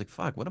me. Like I was like,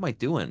 fuck, what am I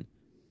doing?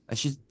 I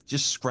should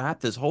just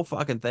scrap this whole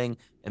fucking thing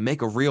and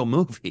make a real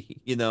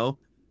movie, you know?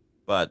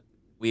 But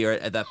we are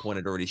at that point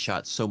had already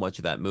shot so much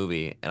of that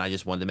movie, and I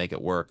just wanted to make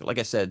it work. Like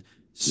I said,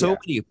 so Yeah,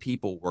 many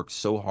people worked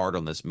so hard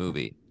on this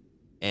movie,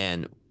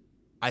 and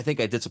I think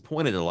I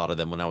disappointed a lot of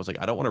them when I was like,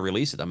 I don't want to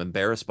release it. I'm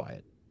embarrassed by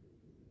it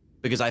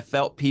because I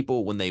felt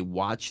people when they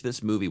watch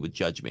this movie would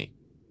judge me,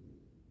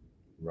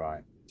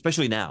 right.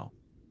 especially now.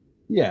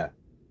 Yeah,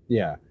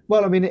 yeah.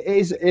 Well, I mean,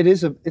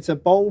 it's a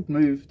bold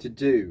move to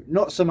do.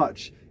 Not so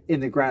much in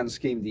the grand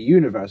scheme of the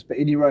universe, but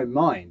in your own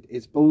mind,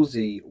 it's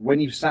ballsy when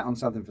you've sat on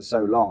something for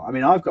so long. I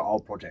mean, I've got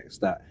old projects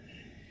that,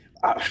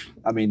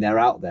 I mean, they're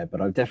out there,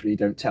 but I definitely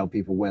don't tell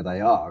people where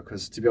they are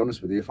because, to be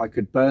honest with you, if I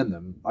could burn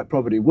them, I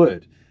probably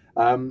would.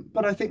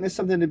 But I think there's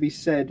something to be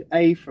said,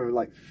 A, for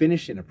like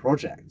finishing a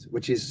project,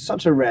 which is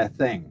such a rare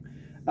thing.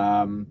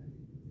 Um,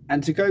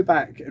 and to go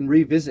back and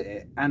revisit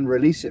it and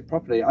release it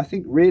properly, I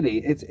think really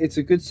it's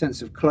a good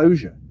sense of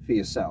closure for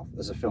yourself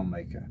as a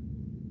filmmaker.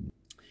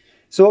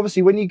 So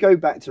obviously, when you go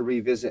back to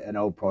revisit an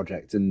old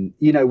project, and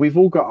you know we've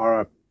all got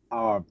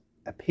our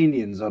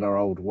opinions on our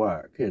old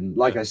work, and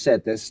like I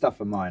said, there's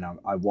stuff of mine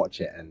I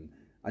watch it and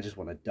I just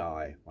want to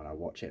die when I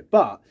watch it.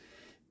 But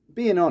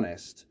being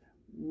honest,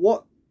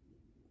 what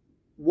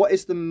what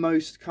is the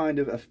most kind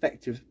of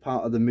effective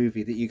part of the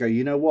movie that you go,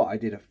 you know what, I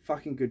did a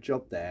fucking good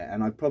job there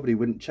and I probably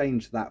wouldn't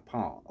change that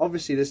part?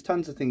 Obviously, there's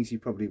tons of things you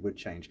probably would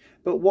change,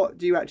 but what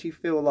do you actually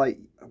feel like,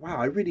 wow,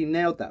 I really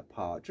nailed that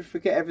part? Just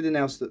forget everything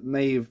else that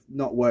may have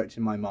not worked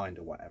in my mind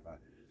or whatever.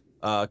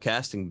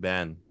 Casting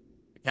Ben,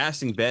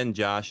 casting Ben,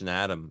 Josh, and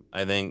Adam.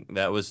 I think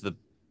that was the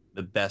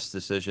best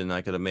decision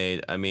I could have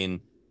made. I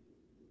mean,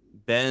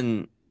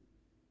 Ben,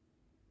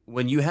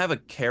 when you have a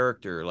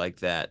character like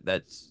that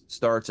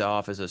starts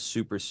off as a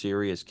super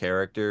serious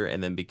character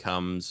and then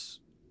becomes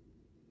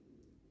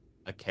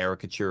a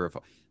caricature of,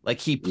 like,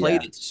 he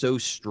played Yeah, it so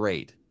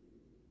straight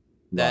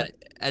right. that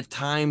at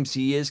times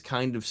he is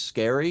kind of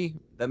scary.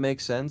 That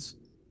makes sense.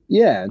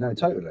 Yeah, no,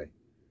 totally.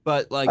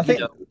 But I like, think,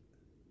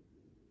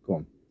 go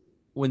on.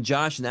 when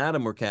Josh and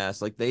Adam were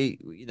cast, like they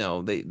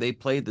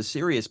played the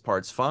serious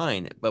parts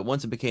fine, but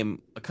once it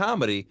became a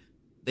comedy,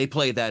 they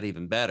played that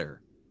even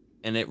better.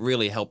 And it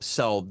really helped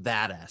sell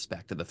that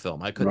aspect of the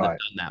film. I couldn't have Right.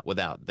 done that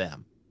without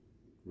them.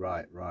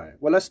 Right, right.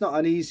 Well, that's not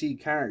an easy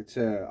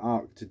character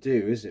arc to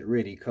do, is it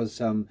really? Because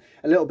a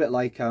little bit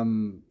like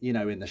you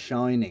know, in The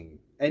Shining,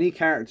 any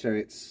character,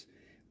 it's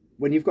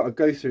when you've got to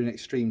go through an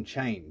extreme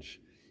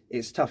change,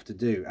 it's tough to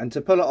do, and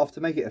to pull it off,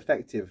 to make it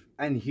effective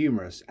and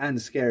humorous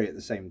and scary at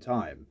the same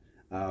time.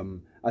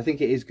 I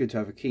think it is good to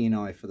have a keen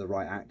eye for the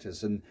right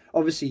actors, and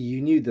obviously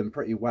you knew them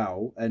pretty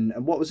well. And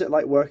what was it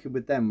like working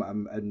with them?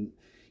 And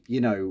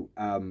you know,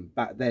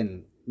 back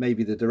then,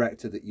 maybe the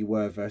director that you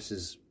were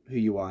versus who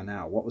you are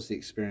now. What was the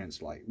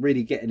experience like?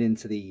 Really getting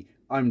into the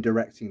I'm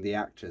directing the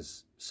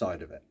actors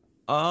side of it.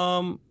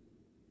 Um,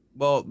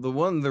 well, the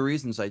one of the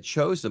reasons I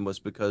chose them was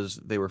because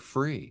they were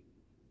free.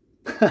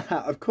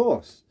 Of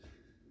course,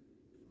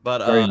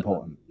 But very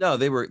important. no,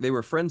 they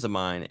were friends of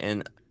mine,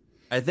 and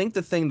I think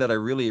the thing that I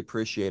really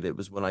appreciated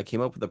was when I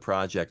came up with a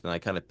project and I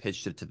kind of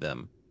pitched it to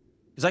them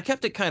because I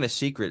kept it kind of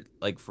secret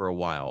like for a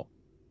while.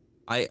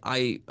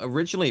 I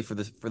originally for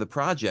the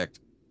project,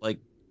 like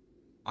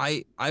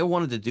I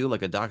wanted to do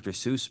like a Dr.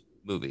 Seuss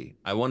movie.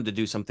 I wanted to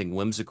do something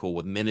whimsical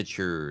with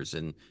miniatures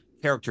and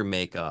character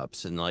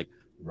makeups and like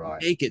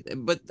Right. make it,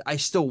 but I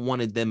still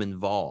wanted them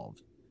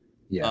involved.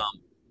 Yeah.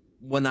 Um,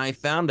 when I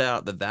found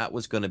out that that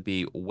was going to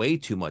be way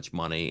too much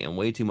money and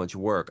way too much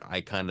work,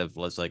 I kind of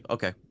was like,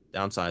 okay,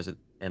 downsize it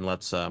and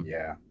let's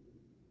Yeah.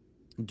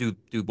 do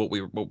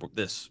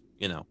this,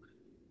 you know.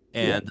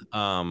 Yeah. And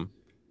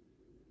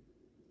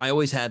I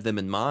always had them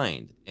in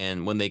mind,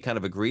 and when they kind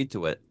of agreed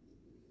to it,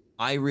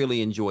 I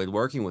really enjoyed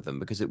working with them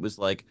because it was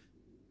like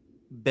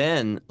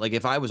Ben, like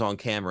if I was on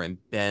camera and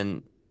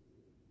Ben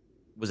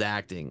was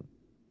acting,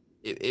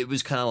 it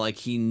was kind of like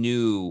he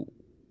knew,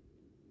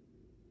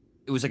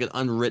 it was like an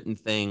unwritten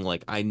thing,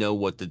 like I know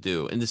what to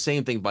do. And the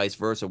same thing vice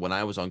versa when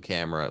I was on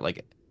camera,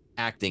 like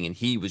acting and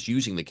he was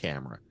using the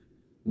camera.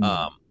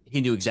 Mm.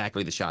 He knew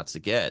exactly the shots to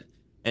get.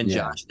 And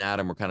Yeah. Josh and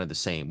Adam were kind of the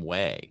same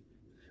way.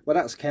 Well,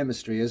 that's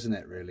chemistry, isn't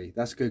it? Really,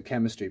 that's good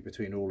chemistry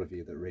between all of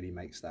you that really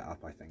makes that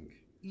up, I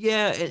think.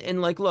 Yeah,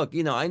 and like, look,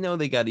 I know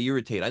they got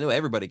irritated. I know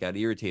everybody got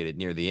irritated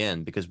near the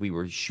end because we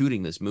were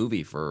shooting this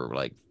movie for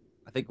like,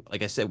 I think,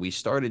 like I said, we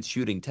started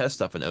shooting test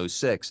stuff in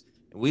 '06,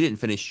 And we didn't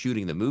finish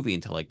shooting the movie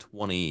until like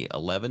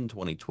 2011,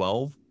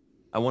 2012,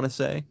 I want to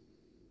say.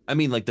 I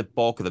mean, like the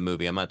bulk of the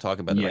movie. I'm not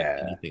talking about like Yeah,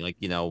 anything. Like,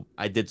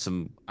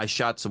 I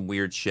shot some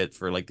weird shit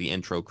for like the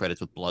intro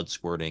credits with blood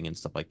squirting and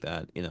stuff like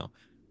that.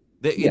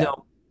 That, yeah,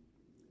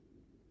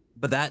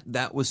 but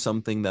that was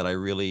something that I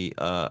really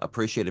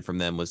appreciated from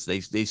them was they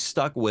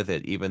stuck with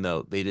it even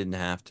though they didn't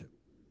have to.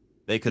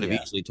 They could have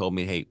yeah, easily told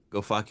me, "Hey,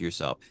 go fuck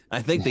yourself."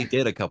 I think they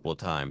did a couple of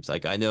times.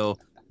 Like I know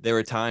there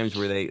were times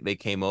where they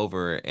came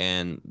over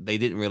and they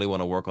didn't really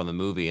want to work on the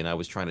movie, and I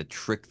was trying to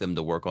trick them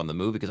to work on the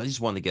movie because I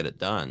just wanted to get it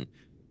done.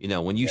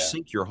 When you yeah,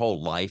 sink your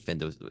whole life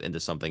into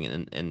something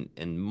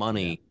and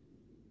yeah, money,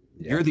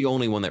 yeah, you're the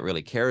only one that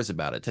really cares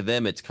about it. To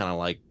them, it's kind of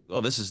like,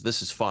 "Oh, this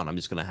is fun. I'm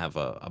just gonna have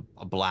a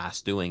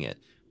blast doing it,"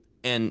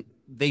 and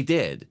they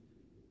did.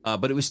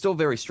 But it was still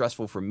very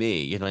stressful for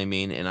me. You know what I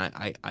mean? And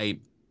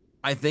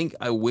I think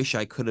I wish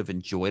I could have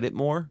enjoyed it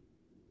more,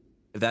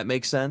 if that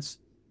makes sense.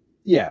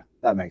 yeah.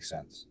 That makes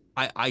sense.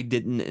 I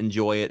didn't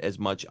enjoy it as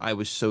much. I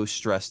was so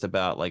stressed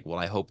about like, well,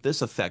 I hope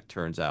this effect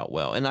turns out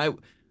well. And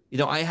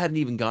I hadn't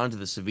even gone to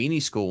the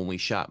Savini school when we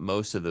shot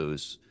most of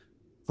those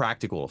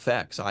practical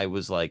effects. I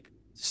was like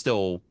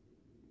still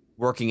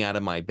working out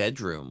of my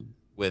bedroom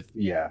with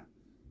Yeah,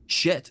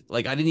 shit.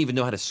 Like I didn't even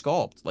know how to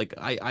sculpt. Like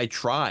I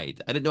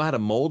tried. I didn't know how to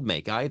mold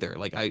make either.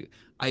 Like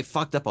I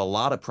fucked up a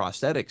lot of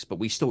prosthetics, but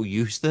we still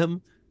used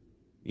them.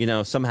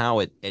 Somehow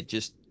it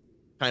just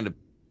kind of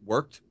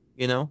worked,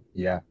 you know?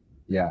 yeah,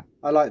 yeah.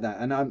 I like that,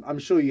 and I'm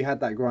sure you had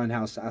that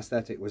grindhouse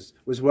aesthetic was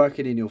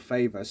working in your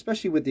favor,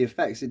 especially with the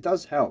effects. It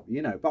does help,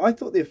 you know. But I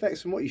thought the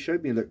effects from what you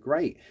showed me looked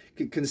great,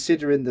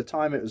 considering the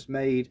time it was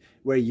made,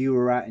 where you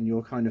were at in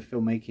your kind of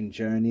filmmaking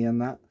journey, and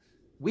that.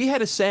 We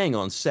had a saying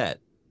on set,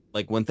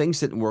 like when things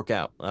didn't work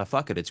out,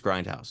 fuck it, it's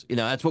Grindhouse.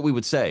 That's what we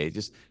would say.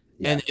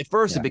 Yeah, And at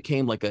first it yeah,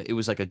 became it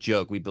was like a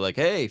joke. We'd be like,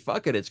 hey,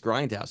 fuck it, it's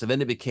Grindhouse. And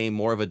then it became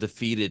more of a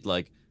defeated,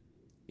 like,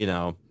 you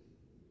know,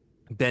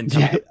 Ben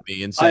coming yeah. up to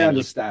me and I saying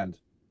like, understand.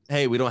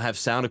 hey, we don't have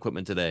sound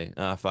equipment today.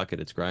 Fuck it,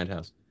 it's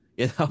Grindhouse.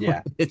 You know,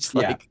 Yeah, it's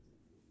yeah. like,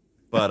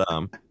 but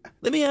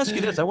let me ask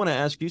you this. I want to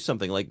ask you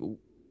something. Like,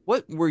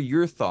 what were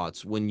your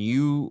thoughts when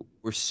you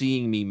were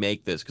seeing me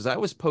make this? Because I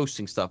was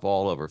posting stuff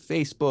all over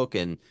Facebook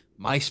and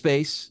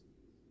MySpace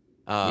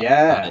about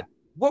Yeah. it.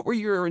 What were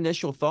your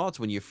initial thoughts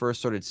when you first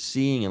started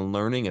seeing and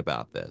learning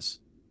about this?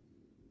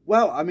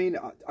 Well, I mean,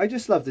 I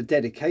just love the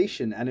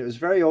dedication, and it was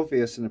very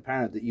obvious and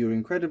apparent that you were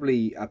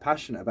incredibly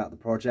passionate about the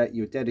project.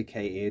 You were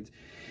dedicated.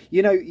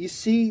 You know, you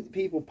see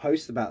people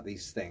post about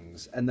these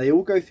things, and they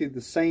all go through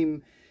the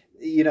same.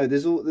 You know,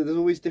 there's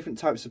always different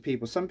types of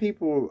people. Some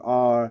people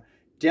are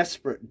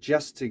desperate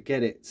just to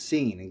get it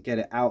seen and get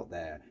it out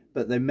there,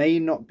 but they may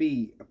not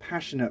be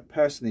passionate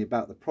personally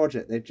about the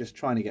project. They're just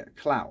trying to get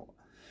clout.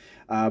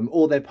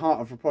 Or they're part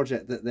of a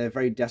project that they're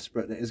very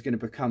desperate that is going to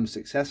become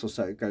successful,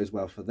 so it goes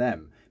well for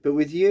them. But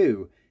with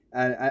you,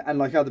 and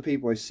like other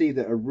people I see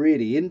that are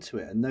really into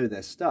it and know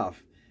their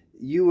stuff,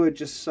 you were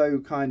just so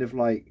kind of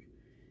like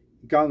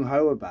gung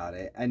ho about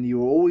it, and you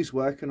were always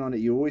working on it.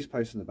 You were always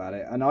posting about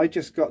it, and I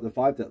just got the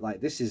vibe that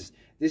like this is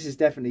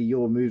definitely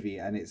your movie,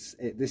 and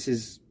this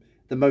is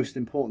the most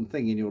important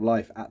thing in your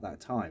life at that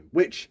time,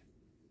 which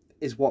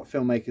is what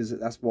filmmakers,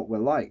 that's what we're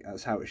like,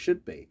 that's how it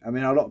should be. I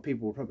mean, a lot of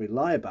people will probably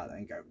lie about that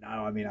and go, no,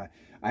 I mean,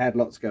 I had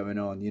lots going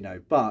on, you know,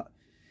 but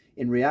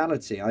in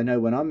reality, I know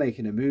when I'm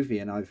making a movie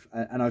and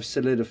I've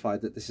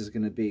solidified that this is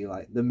going to be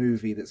like the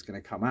movie that's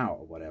going to come out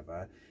or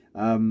whatever,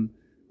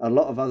 a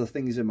lot of other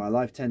things in my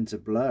life tend to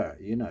blur,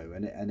 you know,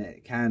 and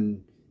it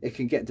can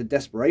get to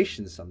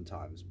desperation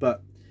sometimes,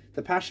 but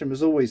the passion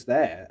was always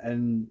there,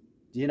 and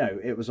you know,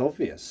 it was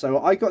obvious.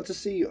 So I got to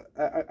see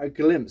a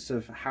glimpse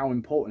of how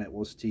important it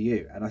was to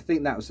you. And I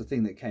think that was the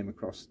thing that came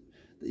across,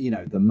 you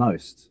know, the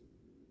most.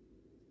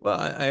 Well,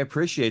 I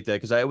appreciate that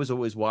because I was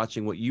always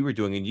watching what you were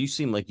doing, and you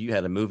seemed like you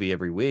had a movie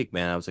every week,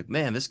 man. I was like,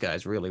 man, this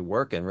guy's really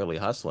working, really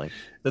hustling.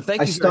 So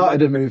I thank you very much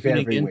started a for movie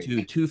tuning every into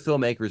week. two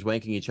filmmakers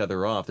wanking each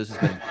other off. This has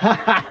been,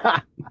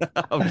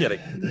 I'm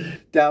kidding.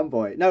 Down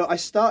boy. No, I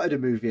started a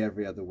movie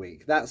every other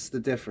week. That's the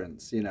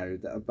difference, you know.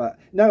 But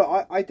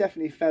no, I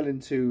definitely fell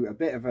into a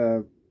bit of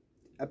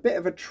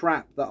a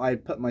trap that I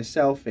put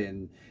myself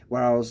in,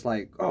 where I was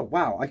like, oh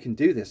wow, I can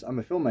do this. I'm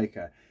a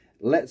filmmaker.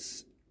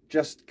 Let's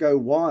just go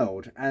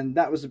wild. And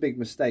that was a big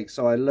mistake.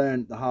 So I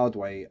learned the hard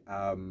way,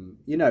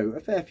 you know, a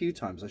fair few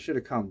times. I should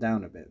have calmed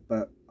down a bit,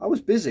 but I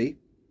was busy.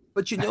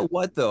 But you know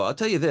what, though? I'll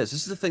tell you this.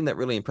 This is the thing that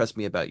really impressed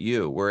me about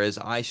you, whereas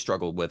I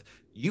struggled with,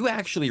 you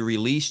actually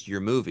released your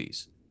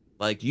movies.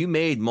 Like you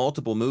made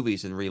multiple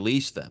movies and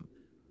released them.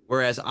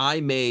 Whereas I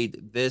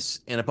made this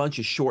and a bunch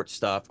of short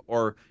stuff,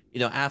 or,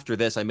 after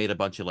this, I made a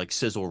bunch of like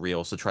sizzle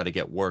reels to try to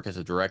get work as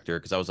a director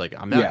because I was like,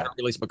 I'm not going Yeah. to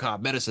release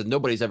Macabre Medicine.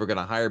 Nobody's ever going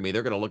to hire me.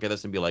 They're going to look at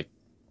this and be like,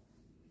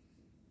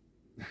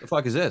 the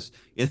fuck is this?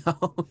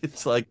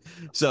 It's like,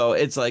 so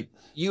it's like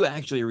you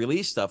actually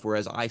release stuff,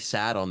 whereas I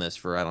sat on this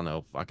for, I don't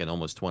know, fucking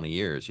almost 20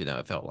 years.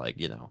 It felt like,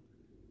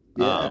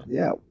 Yeah. um,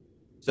 Yeah.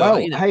 so, Well,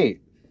 hey,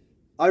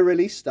 I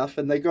released stuff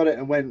and they got it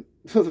and went,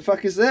 what the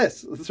fuck is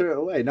this? Threw it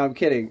away. No, I'm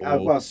kidding.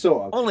 oh, Well,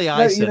 sort of. only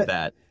I No, said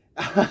that.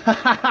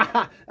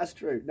 That's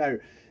true. No,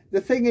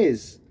 the thing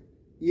is,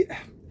 you,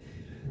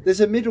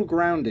 there's a middle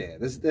ground here.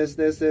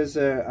 There's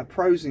a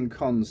pros and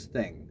cons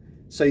thing.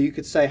 So you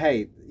could say,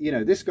 hey,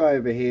 this guy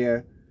over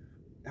here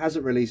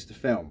hasn't released a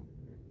film,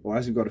 or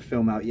hasn't got a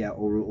film out yet,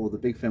 or the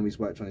big film he's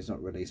worked on is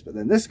not released. But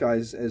then this guy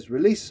has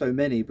released so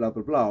many, blah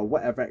blah blah, or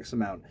whatever X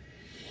amount.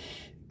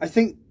 I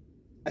think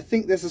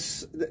there's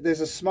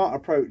a smart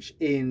approach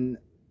in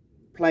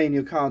playing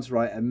your cards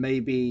right, and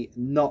maybe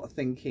not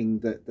thinking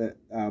that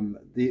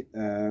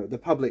the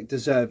public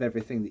deserve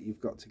everything that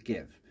you've got to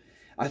give.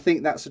 I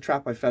think that's a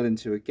trap I fell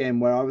into again,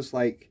 where I was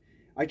like,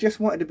 I just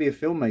wanted to be a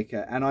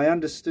filmmaker, and I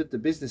understood the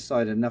business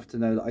side enough to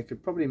know that I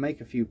could probably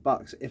make a few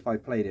bucks if I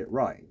played it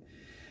right.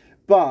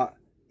 But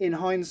in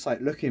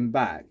hindsight, looking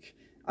back,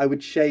 I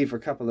would shave a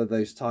couple of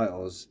those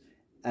titles,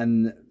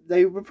 and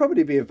they would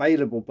probably be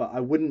available, but I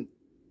wouldn't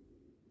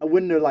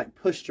have like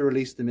pushed to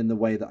release them in the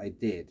way that I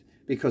did,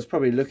 because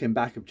probably looking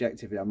back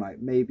objectively, I'm like,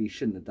 maybe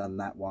shouldn't have done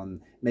that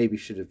one, maybe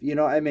should have, you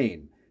know what I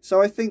mean? So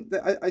I think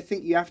that I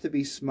think you have to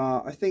be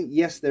smart. I think,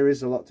 yes, there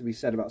is a lot to be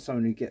said about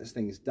someone who gets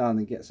things done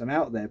and gets them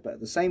out there, but at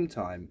the same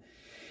time,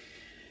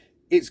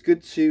 it's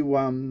good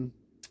to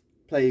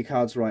play your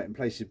cards right and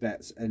place your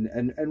bets,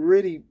 and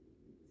really,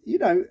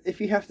 if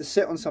you have to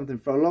sit on something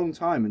for a long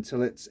time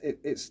until it's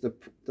the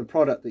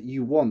product that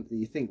you want, that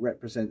you think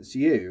represents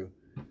you,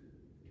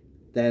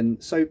 then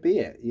so be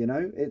it.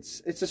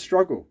 It's a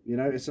struggle.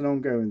 It's an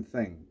ongoing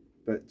thing.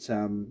 But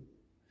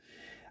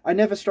I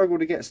never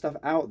struggled to get stuff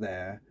out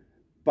there,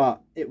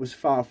 but it was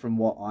far from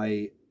what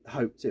I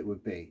hoped it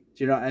would be.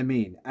 Do you know what I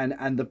mean?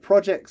 And the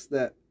projects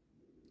that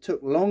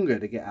took longer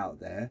to get out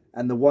there,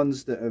 and the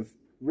ones that have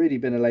really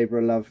been a labour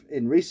of love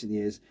in recent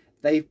years,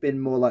 they've been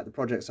more like the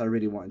projects I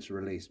really wanted to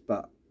release,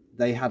 but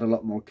they had a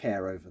lot more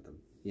care over them.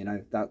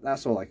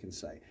 That's all I can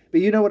say.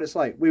 But you know what it's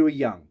like. We were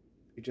young.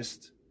 We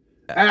just,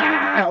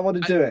 I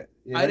want to do it.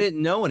 I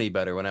didn't know any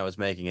better when I was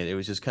making it. It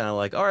was just kind of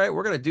like, all right,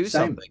 we're gonna do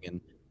something, and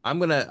I'm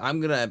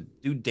gonna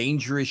do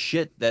dangerous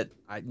shit that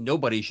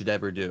nobody should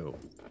ever do.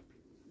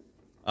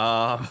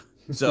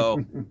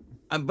 So,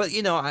 but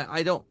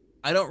I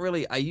don't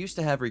really. I used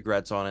to have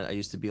regrets on it. I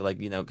used to be like,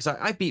 because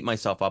I beat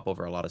myself up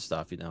over a lot of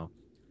stuff,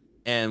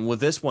 And with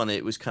this one,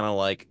 it was kind of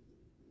like,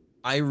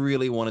 I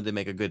really wanted to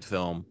make a good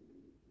film,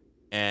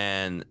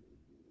 and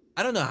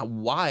I don't know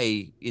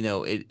why,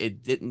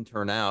 it didn't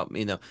turn out.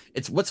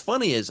 It's what's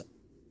funny is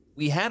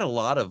we had a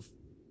lot of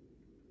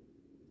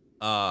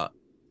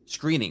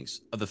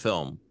screenings of the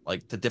film,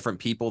 like to different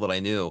people that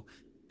I knew,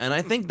 and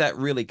I think that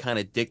really kind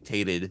of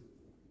dictated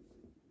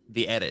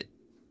the edit.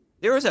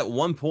 There was at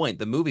one point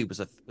the movie was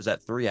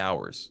at 3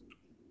 hours.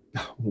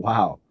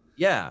 Wow.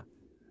 Yeah,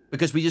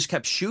 because we just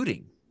kept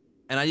shooting.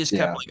 And I just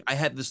kept I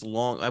had this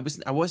long,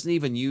 I wasn't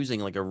even using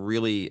like a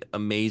really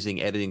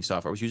amazing editing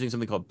software. I was using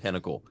something called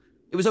Pinnacle.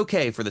 It was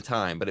okay for the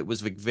time, but it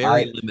was like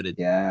very limited.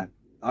 Yeah,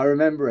 I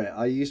remember it.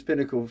 I used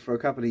Pinnacle for a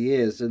couple of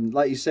years, and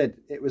like you said,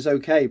 it was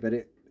okay, but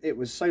it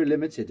was so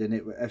limited,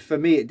 and for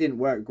me it didn't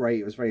work great.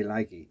 It was very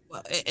laggy.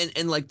 Well,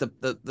 and like the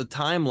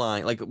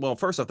timeline, like, well,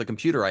 first off, the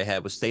computer I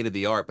had was state of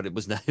the art, but it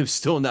was not, it was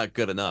still not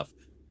good enough.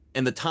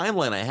 And the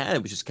timeline I had,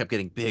 it was just kept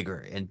getting bigger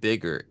and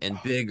bigger and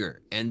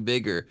bigger and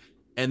bigger.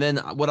 And then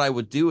what I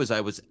would do is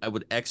I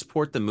would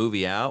export the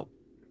movie out,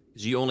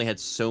 because you only had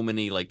so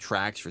many like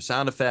tracks for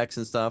sound effects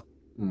and stuff.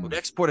 I would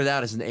export it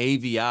out as an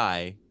AVI,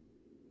 right,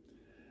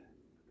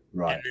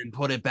 and then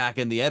put it back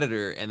in the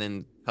editor, and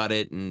then cut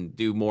it and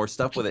do more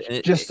stuff with it.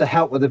 And just to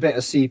help with a bit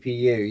of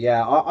CPU.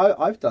 Yeah,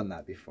 I've done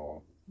that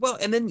before. Well,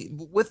 and then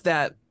with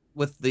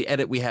the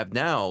edit we have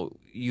now,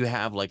 you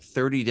have like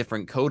 30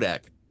 different codec,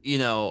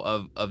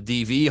 of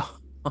DV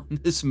on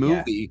this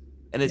movie,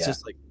 and it's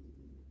just like,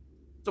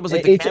 it's almost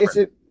like the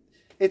camera.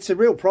 It's a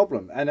real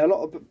problem, and a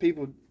lot of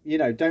people,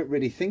 don't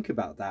really think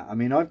about that. I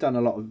mean, I've done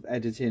a lot of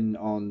editing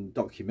on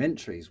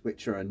documentaries,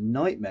 which are a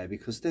nightmare,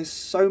 because there's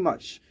so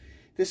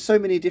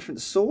many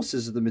different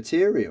sources of the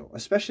material,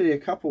 especially a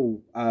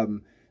couple that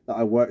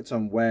I worked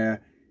on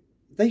where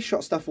they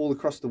shot stuff all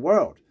across the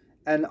world,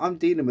 and I'm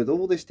dealing with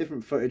all this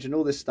different footage and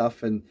all this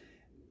stuff, and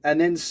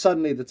then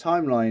suddenly the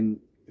timeline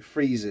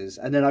freezes,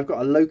 and then I've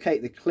got to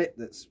locate the clip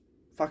that's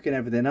fucking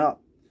everything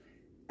up.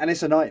 And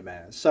it's a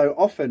nightmare. So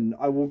often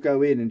I will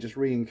go in and just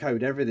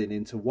re-encode everything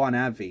into one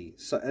AVI.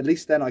 So at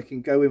least then I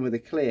can go in with a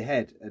clear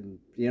head, and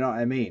you know what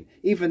I mean?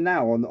 Even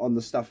now on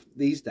the stuff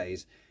these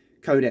days,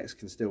 codecs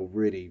can still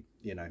really,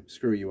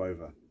 screw you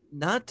over.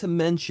 Not to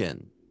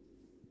mention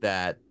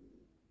that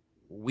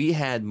we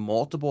had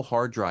multiple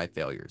hard drive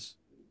failures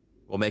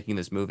while making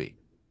this movie.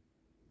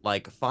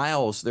 Like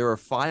there are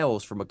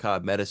files from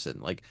Macabre Medicine.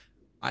 Like,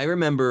 I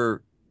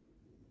remember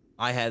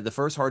I had the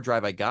first hard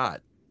drive I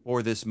got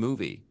for this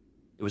movie.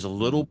 It was a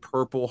little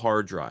purple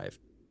hard drive,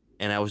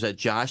 and I was at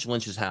Josh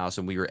Lynch's house,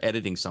 and we were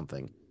editing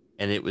something,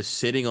 and it was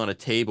sitting on a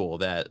table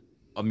that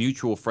a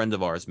mutual friend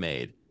of ours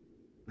made,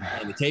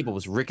 and the table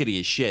was rickety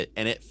as shit,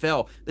 and it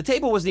fell. The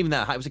table wasn't even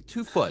that high. It was like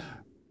 2 foot.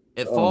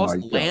 It falls,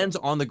 lands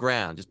on the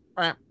ground. Just,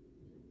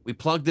 we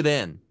plugged it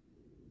in.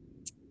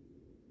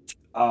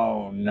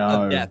 Oh,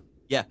 no. Yeah.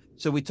 Yeah.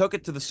 So we took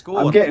it to the school,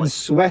 I'm and I'm getting like,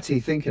 sweaty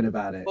thinking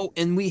about it. oh,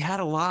 and we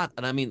had a lot.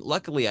 And I mean,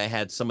 luckily I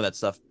had some of that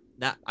stuff.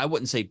 Not, I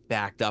wouldn't say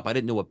backed up. I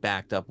didn't know what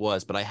backed up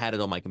was, but I had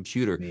it on my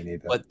computer. Me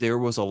neither. But there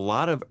was a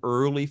lot of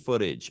early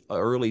footage,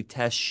 early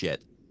test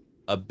shit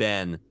of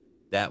Ben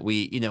that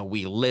we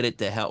lit it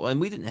to hell. And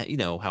we didn't, you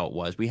know how it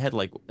was. We had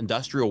like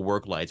industrial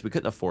work lights. We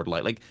couldn't afford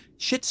light. Like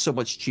shit's so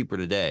much cheaper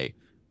today.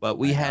 But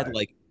we I had know.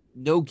 like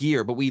no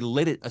gear, but we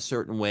lit it a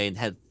certain way and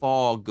had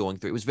fog going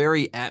through. It was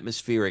very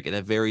atmospheric and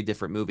a very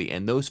different movie.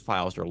 And those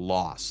files are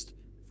lost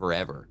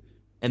forever.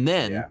 And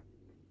then,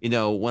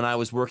 Yeah. when I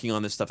was working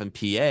on this stuff in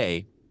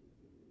PA,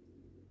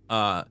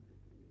 uh,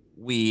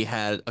 we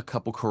had a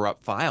couple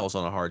corrupt files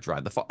on a hard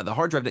drive. The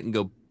hard drive didn't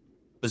go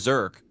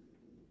berserk.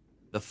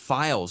 The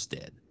files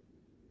did,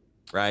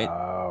 right?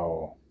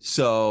 Oh.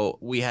 So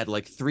we had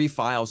like 3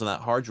 files on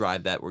that hard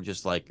drive that were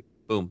just like,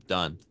 boom,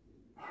 done,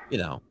 you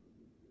know.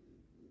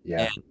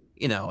 Yeah. And,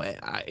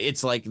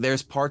 it's like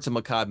there's parts of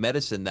Macabre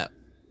Medicine that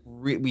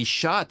we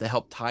shot to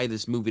help tie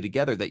this movie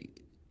together that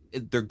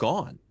they're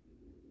gone.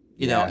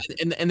 Yeah.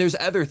 And there's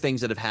other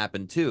things that have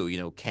happened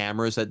too,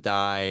 cameras that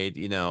died,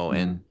 and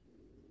Mm.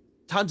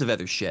 tons of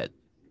other shit.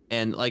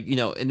 And like,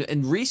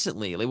 and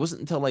recently, it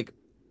wasn't until like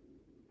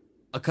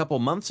a couple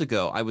months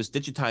ago, I was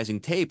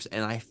digitizing tapes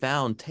and I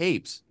found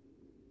tapes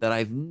that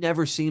I've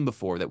never seen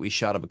before that we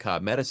shot of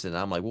Macabre Medicine. And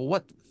I'm like, well,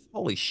 what?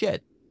 Holy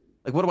shit.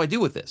 Like, what do I do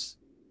with this?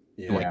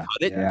 Do I Yeah.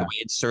 cut it? Do Yeah.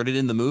 I insert it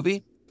in the movie?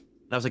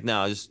 And I was like,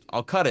 no,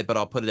 I'll cut it, but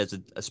I'll put it as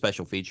a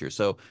special feature.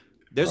 So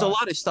there's a Right.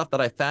 lot of stuff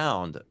that I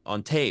found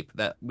on tape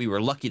that we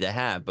were lucky to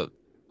have, but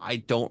I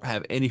don't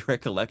have any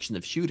recollection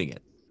of shooting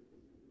it.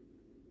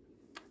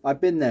 I've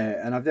been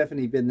there, and I've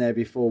definitely been there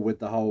before with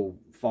the whole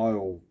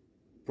file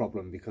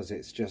problem, because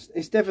it's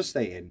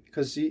devastating,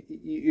 because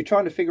you're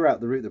trying to figure out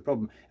the root of the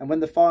problem, and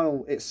when the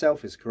file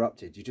itself is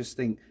corrupted, you just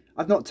think,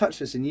 I've not touched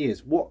this in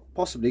years. What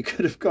possibly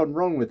could have gone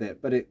wrong with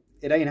it? But it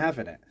ain't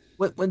having it.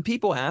 When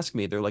people ask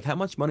me, they're like, how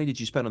much money did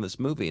you spend on this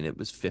movie? And it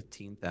was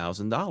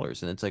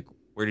 $15,000. And it's like,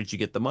 where did you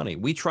get the money?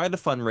 We tried to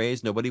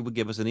fundraise. Nobody would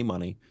give us any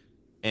money.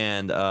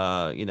 And,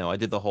 I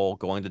did the whole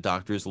going to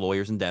doctors,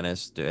 lawyers, and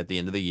dentists at the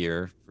end of the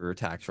year for a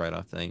tax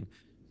write-off thing.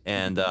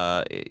 And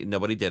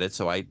nobody did it.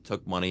 So I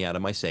took money out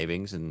of my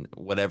savings and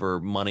whatever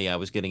money I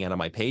was getting out of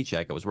my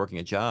paycheck, I was working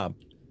a job.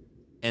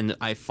 And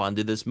I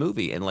funded this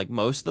movie. And like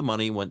most of the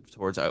money went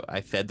towards,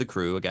 I fed the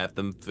crew. I got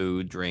them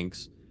food,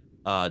 drinks,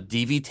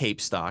 DV tape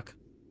stock.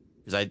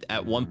 Because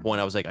at one Mm. point,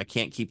 I was like, I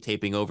can't keep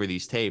taping over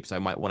these tapes. I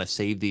might want to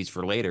save these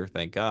for later.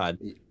 Thank God.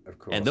 Of And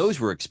course. those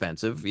were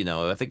expensive.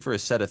 I think for a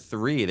set of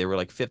 3, they were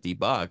like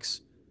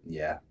 $50.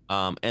 Yeah.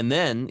 And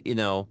then,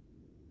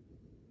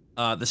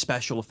 the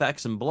special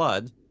effects and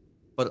blood,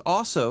 but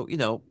also,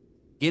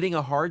 getting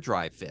a hard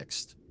drive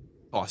fixed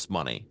cost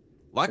money.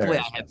 Very Luckily,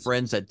 I had expensive.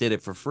 friends that did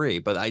it for free,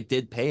 but I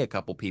did pay a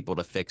couple people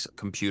to fix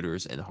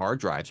computers and hard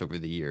drives over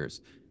the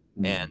years.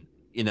 Mm.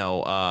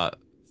 And,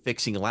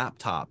 fixing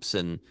laptops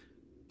and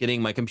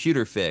getting my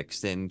computer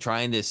fixed and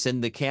trying to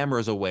send the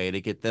cameras away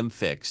to get them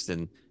fixed.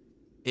 And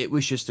it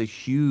was just a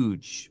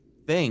huge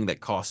thing that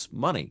costs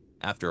money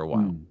after a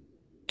while. Mm.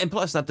 And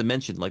plus, not to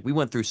mention, like, we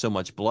went through so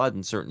much blood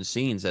in certain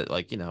scenes that,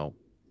 like,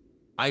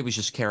 I was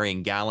just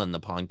carrying gallon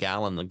upon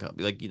gallon.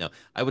 Like,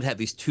 I would have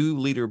these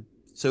 2-liter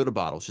soda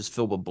bottles just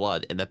filled with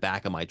blood in the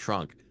back of my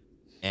trunk.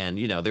 And,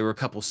 there were a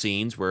couple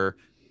scenes where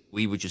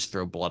we would just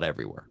throw blood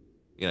everywhere.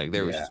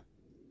 There was Yeah. just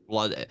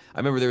blood. I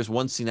remember there was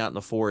one scene out in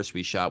the forest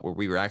we shot where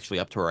we were actually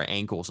up to our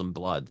ankles in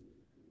blood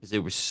because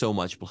there was so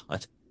much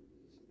blood.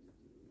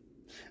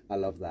 I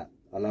love that.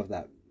 I love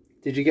that.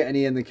 Did you get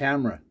any in the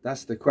camera?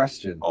 That's the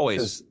question. Always.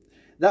 Because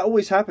that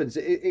always happens.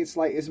 It's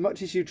like, as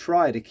much as you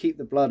try to keep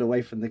the blood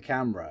away from the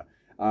camera,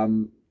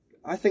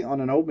 I think on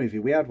an old movie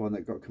we had one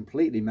that got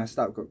completely messed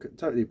up, got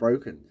totally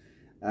broken,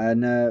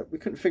 and we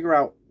couldn't figure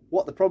out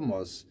what the problem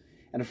was.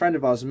 And a friend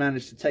of ours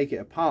managed to take it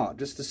apart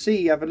just to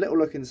see, have a little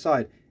look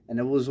inside, and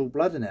there was all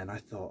blood in it. And I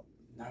thought,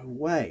 no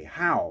way,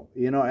 how?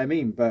 You know what I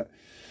mean? But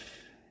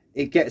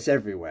it gets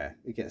everywhere.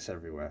 It gets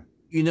everywhere.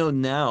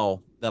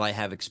 Now that I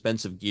have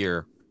expensive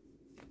gear,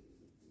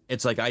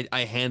 it's like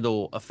I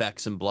handle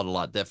effects and blood a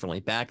lot differently.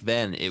 Back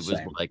then, it was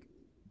Same. like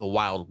the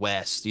Wild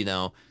West, Yeah.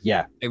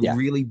 I Yeah.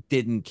 really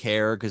didn't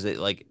care because it,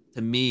 like,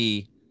 to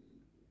me,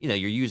 you're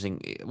using,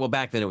 well,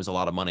 back then it was a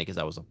lot of money because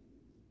I was a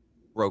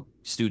broke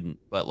student,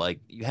 but like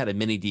you had a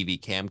mini DV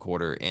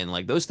camcorder and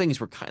like those things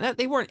were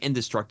they weren't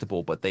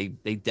indestructible, but they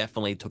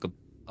definitely took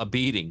a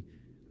beating.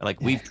 And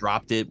like we've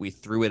dropped it, we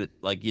threw it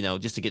like,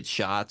 just to get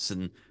shots.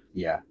 And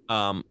Yeah.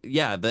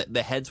 yeah,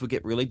 the heads would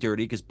get really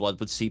dirty because blood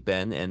would seep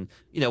in. And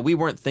we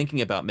weren't thinking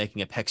about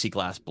making a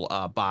plexiglass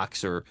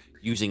box or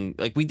using,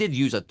 like, we did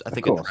use I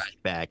think a trash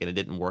bag and it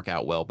didn't work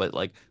out well, but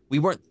like we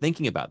weren't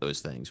thinking about those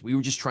things. We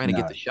were just trying to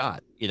get No. the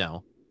shot.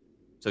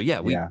 So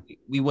yeah, Yeah.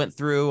 we went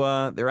through.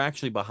 They're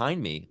actually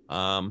behind me.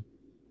 1,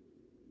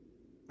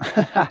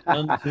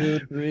 2,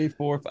 3,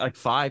 4, like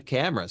 5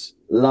 cameras.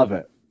 Love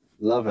it.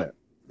 Love it.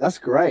 That's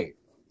great.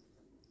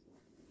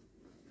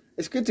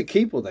 it's good to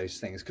keep all those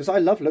things because I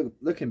love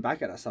looking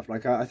back at that stuff.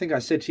 Like I think I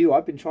said to you,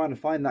 I've been trying to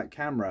find that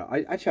camera.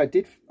 I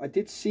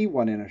did see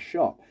one in a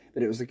shop,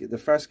 but it was the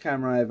first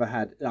camera I ever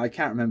had. I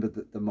can't remember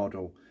the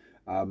model.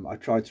 I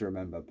tried to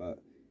remember, but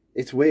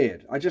it's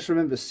weird. I just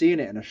remember seeing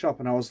it in a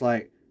shop, and I was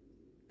like,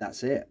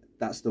 "That's it.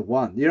 That's the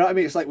one." You know what I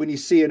mean? It's like when you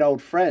see an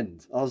old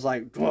friend. I was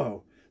like,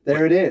 "Whoa,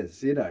 there it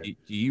is." You know.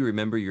 Do you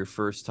remember your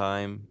first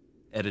time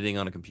editing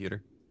on a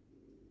computer?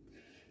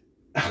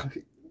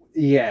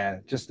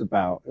 Yeah, just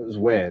about. It was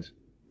weird.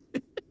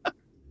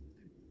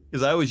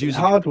 Because I was It's using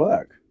hard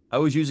work. I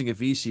was using a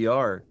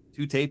VCR,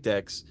 2 tape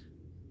decks,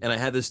 and I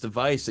had this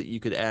device that you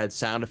could add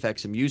sound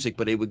effects and music,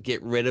 but it would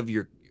get rid of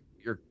your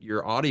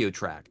audio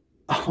track.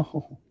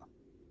 Oh,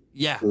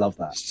 Yeah. love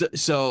that.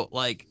 So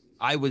like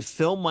I would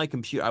film my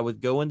computer. I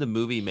would go into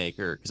Movie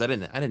Maker because I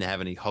didn't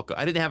have any hook.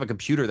 I didn't have a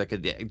computer that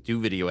could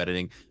do video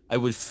editing. I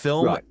would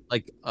film Right.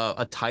 like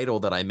a title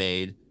that I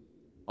made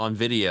on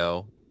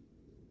video.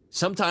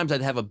 Sometimes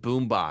I'd have a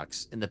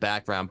boombox in the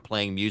background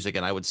playing music,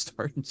 and I would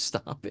start and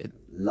stop it.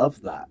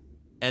 Love that.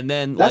 And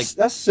then like,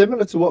 That's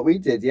similar to what we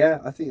did. Yeah,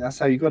 I think that's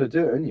how you got to do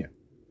it, aren't you?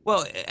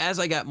 well, as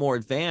I got more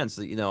advanced,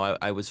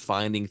 I was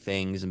finding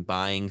things and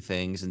buying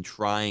things and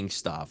trying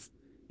stuff.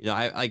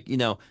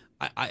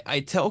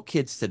 I tell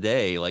kids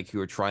today, like who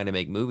are trying to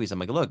make movies, I'm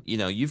like, look,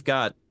 you've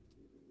got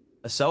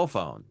a cell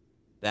phone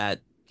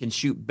that can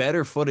shoot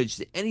better footage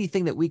than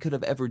anything that we could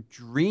have ever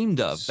dreamed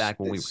of back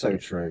when we were It's so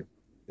kids. true.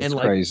 And It's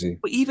like, crazy.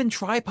 but even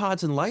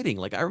tripods and lighting.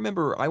 Like I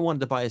remember I wanted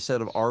to buy a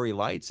set of RE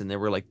lights, and they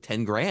were like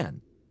 10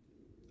 grand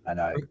I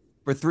know.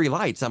 for 3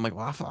 lights. I'm like,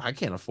 well, I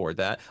can't afford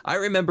that. I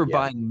remember Yeah.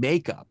 buying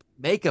makeup.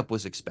 Makeup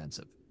was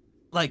expensive.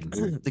 Like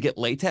Mhm. to get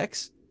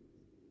latex,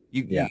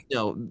 you Yeah. you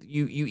know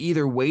you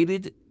either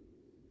waited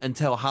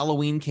until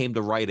Halloween came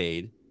to Rite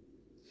Aid,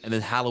 and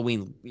then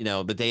Halloween,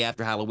 the day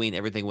after Halloween,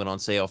 everything went on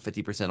sale,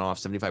 50% off,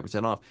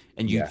 75% off,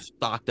 and you Yeah.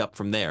 stocked up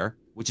from there,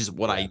 which is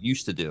what Yeah. I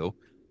used to do.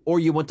 Or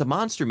you went to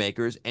Monster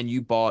Makers and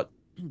you bought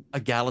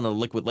a gallon of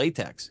liquid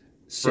latex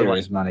for like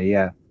Serious money.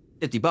 Yeah.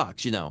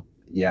 $50.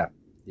 Yeah.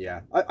 Yeah.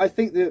 I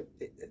think that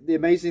the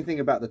amazing thing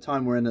about the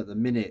time we're in at the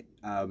minute,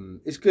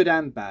 is good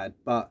and bad,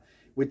 but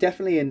we're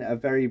definitely in a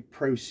very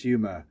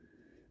prosumer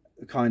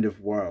kind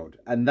of world,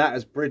 and that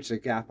has bridged the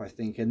gap, I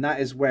think, and that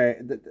is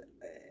where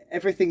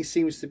everything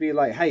seems to be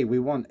like, hey, we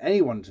want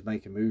anyone to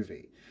make a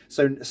movie.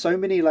 So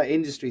many like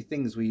industry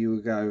things where you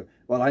would go,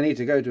 well, I need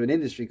to go to an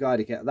industry guy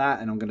to get that,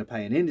 and I'm going to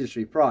pay an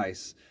industry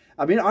price.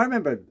 I mean, I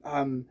remember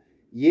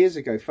years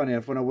ago, funny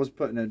enough, when I was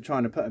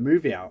trying to put a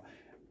movie out,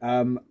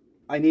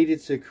 I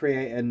needed to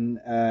create an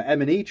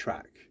M&E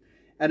track,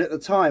 and at the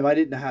time I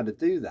didn't know how to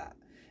do that,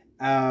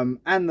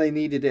 and they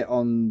needed it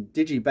on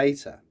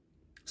Digibeta.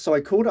 So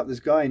I called up this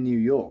guy in New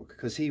York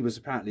because he was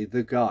apparently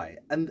the guy,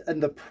 and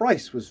the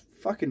price was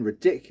fucking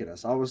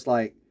ridiculous. I was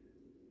like,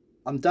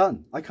 I'm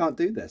done. I can't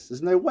do this.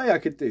 There's no way I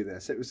could do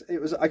this. It was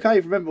I can't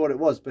even remember what it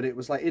was, but it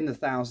was like in the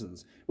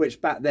thousands,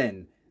 which back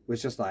then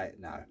was just like,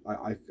 no,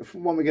 what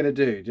am I going to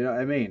do? Do you know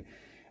what I mean?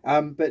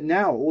 But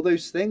now all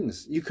those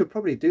things, you could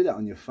probably do that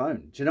on your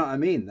phone. Do you know what I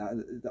mean?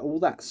 All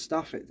that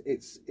stuff,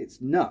 it's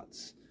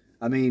nuts.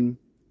 I mean,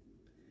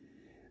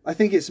 I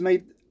think it's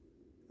made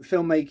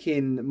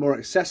filmmaking more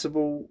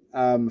accessible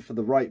for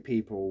the right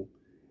people.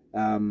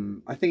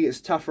 I think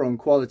it's tougher on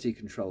quality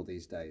control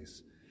these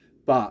days,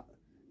 but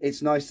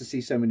it's nice to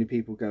see so many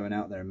people going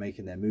out there and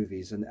making their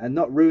movies and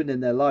not ruining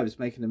their lives,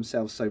 making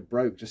themselves so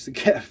broke just to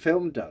get a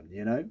film done,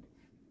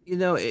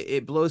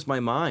 It blows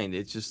my mind.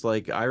 It's just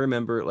like I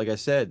remember, like I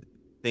said,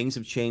 things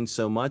have changed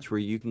so much where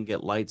you can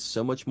get lights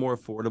so much more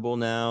affordable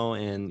now,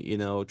 and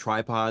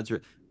tripods.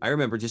 I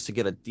remember just to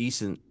get a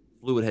decent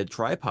fluid head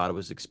tripod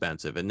was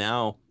expensive, and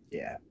now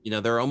Yeah,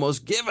 they're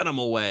almost giving them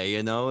away.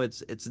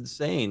 It's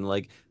insane.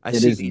 Like I it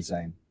see is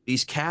insane.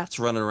 these cats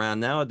running around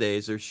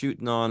nowadays. They're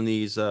shooting on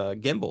these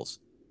gimbals,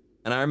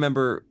 and I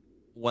remember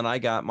when I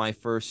got my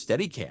first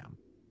Steadicam,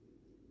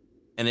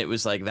 and it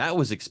was like that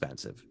was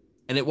expensive.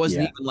 And it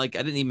wasn't Yeah. even like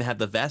I didn't even have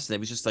the vest, and it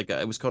was just like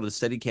it was called a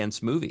Steadicam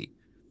Smoothie.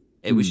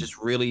 It was Mm. just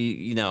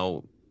really,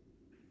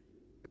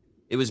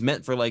 it was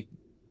meant for like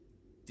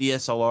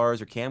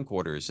DSLRs or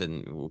camcorders,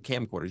 and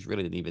camcorders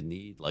really didn't even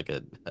need like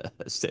a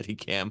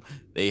Steadicam.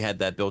 They had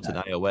that built-in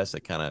No. iOS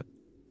that kind of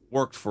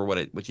worked for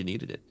what you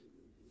needed it.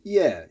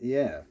 Yeah,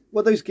 yeah.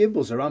 Well, those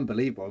gimbals are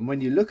unbelievable, and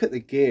when you look at the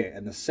gear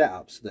and the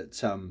setups that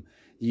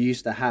you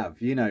used to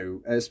have,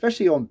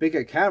 especially on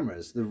bigger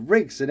cameras, the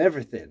rigs and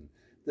everything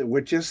that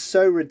were just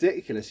so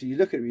ridiculous. You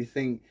look at it, you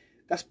think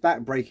that's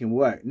back-breaking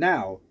work.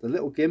 Now the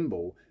little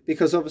gimbal,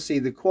 because obviously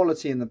the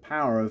quality and the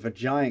power of a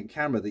giant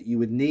camera that you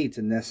would need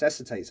to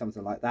necessitate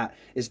something like that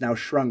is now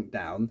shrunk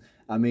down.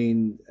 I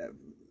mean,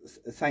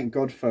 thank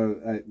God for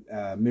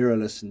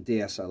mirrorless and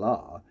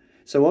DSLR.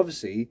 So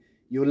obviously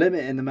you're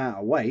limiting the amount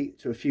of weight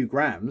to a few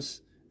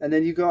grams, and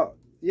then you got,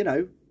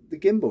 the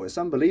gimbal. It's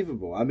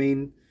unbelievable. I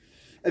mean,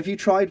 have you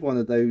tried one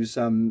of those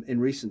in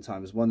recent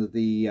times? One of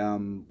the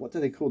what do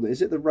they call it?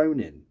 Is it the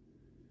Ronin?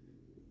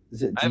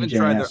 Is it I haven't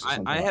tried DJS their. or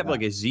something I like have that?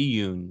 like a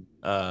Zhiyun.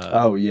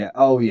 Oh yeah.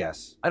 Oh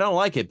yes. I don't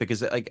like it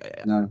because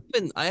like No.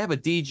 even I have a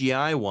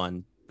DJI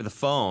one, for the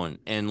phone,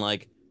 and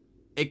like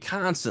it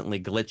constantly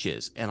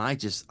glitches, and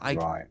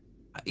Right.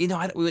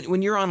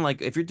 when you're on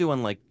like if you're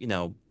doing like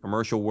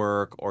commercial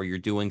work or you're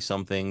doing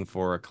something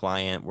for a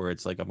client where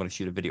it's like I'm going to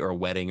shoot a video or a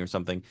wedding or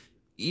something,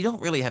 you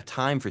don't really have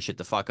time for shit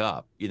to fuck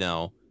up.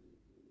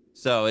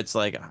 So it's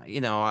like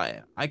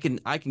I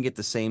can get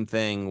the same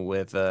thing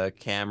with a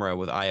camera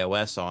with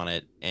iOS on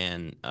it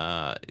and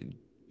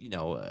you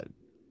know uh,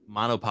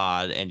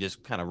 monopod and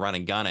just kind of run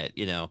and gun it,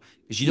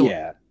 because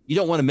Yeah. you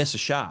don't want to miss a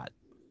shot.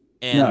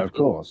 No, And of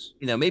course.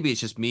 maybe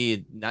it's just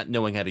me not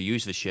knowing how to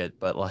use the shit,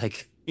 but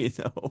like,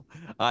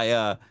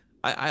 I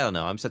I don't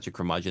know. I'm such a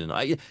curmudgeon.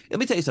 Let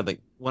me tell you something.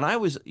 When I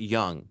was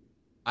young,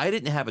 I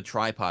didn't have a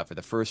tripod for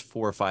the first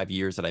 4 or 5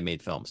 years that I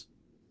made films.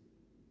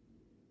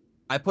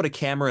 I put a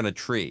camera in a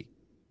tree.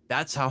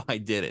 That's how I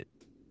did it.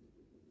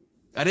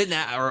 I didn't,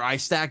 or I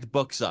stacked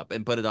books up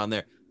and put it on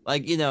there.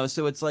 Like,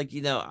 so it's like,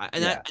 Yeah.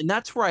 and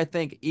that's where I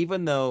think,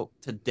 even though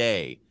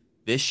today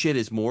this shit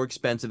is more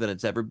expensive than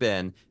it's ever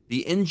been,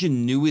 the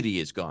ingenuity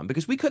is gone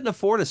because we couldn't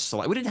afford a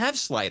slide. We didn't have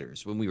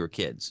sliders when we were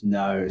kids.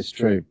 No, it's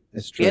true.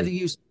 It's We had true. to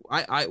use,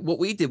 what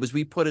we did was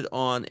we put it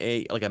on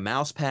like a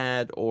mouse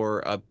pad or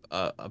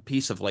a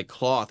piece of like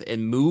cloth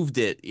and moved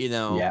it,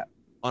 Yeah.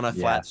 on a Yeah.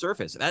 flat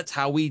surface. That's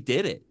how we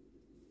did it.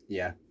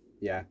 Yeah.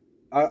 Yeah.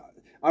 I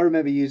I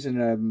remember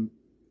using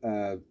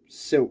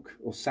silk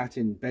or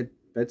satin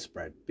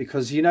bedspread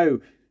because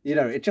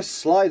it just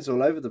slides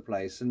all over the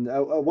place. And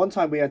at one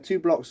time we had two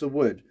blocks of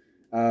wood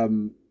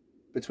um,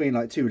 between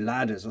like two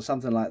ladders or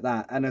something like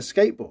that, and a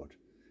skateboard.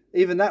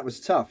 Even that was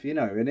tough, and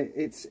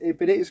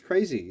but it is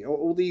crazy.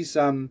 All these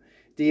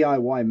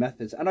DIY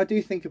methods, and I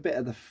do think a bit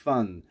of the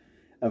fun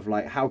of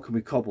like how can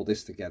we cobble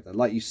this together.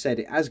 Like you said,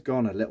 it has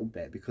gone a little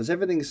bit because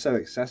everything's so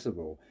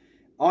accessible.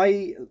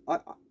 I I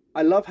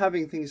I love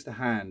having things to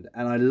hand,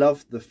 and I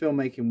love the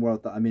filmmaking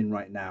world that I'm in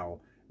right now.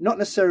 Not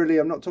necessarily,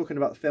 I'm not talking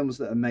about the films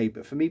that are made,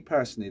 but for me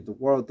personally, the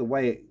world, the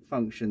way it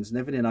functions, and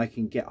everything I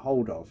can get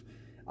hold of,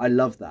 I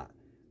love that.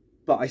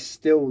 But I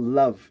still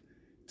love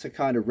to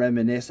kind of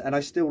reminisce, and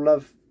I still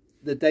love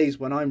the days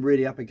when I'm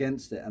really up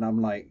against it, and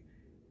I'm like,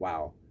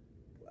 wow,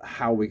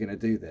 how are we going to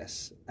do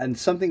this? And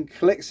something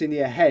clicks in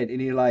your head,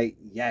 and you're like,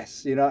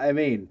 yes, you know what I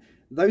mean?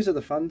 Those are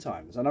the fun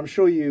times, and I'm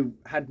sure you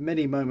had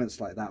many moments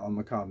like that on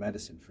Macabre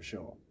Medicine for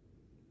sure.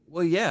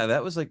 Well, yeah,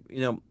 that was like,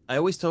 I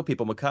always tell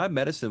people Macabre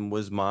Medicine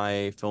was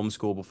my film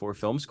school before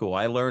film school.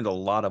 I learned a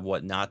lot of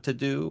what not to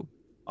do,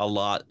 a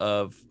lot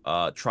of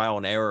trial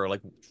and error,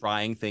 like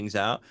trying things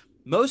out,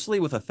 mostly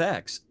with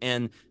effects.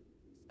 And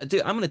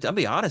dude, I'll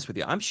be honest with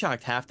you. I'm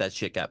shocked half that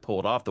shit got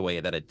pulled off the way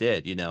that it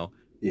did.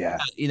 Yeah,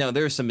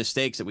 There's some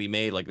mistakes that we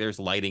made, like there's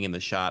lighting in the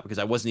shot because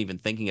I wasn't even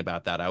thinking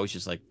about that. I was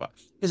just like,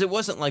 because it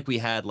wasn't like we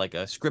had like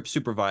a script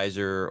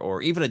supervisor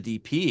or even a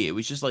DP. It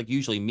was just like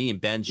usually me and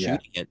Ben yeah,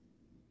 shooting it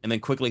and then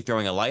quickly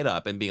throwing a light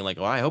up and being like,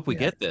 "Well, I hope we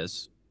yeah. get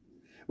this."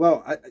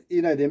 Well,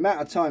 the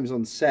amount of times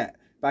on set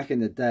back in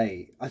the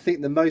day, I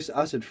think the most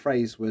uttered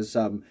phrase was,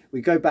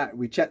 we go back,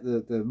 we check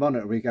the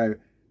monitor, we go,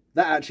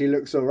 that actually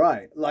looks all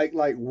right.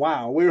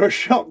 Wow, we were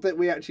shocked that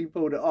we actually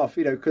pulled it off,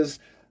 because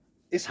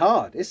it's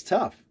hard, it's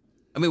tough.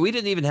 I mean, we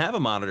didn't even have a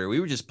monitor. We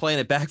were just playing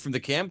it back from the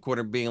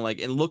camcorder, being like,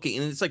 and looking,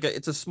 and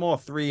it's a small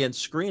 3-inch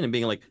screen, and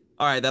being like,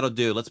 "All right, that'll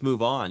do. Let's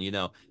move on."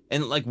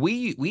 And like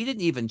we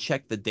didn't even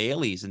check the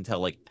dailies until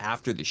like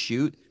after the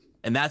shoot,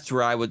 and that's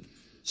where I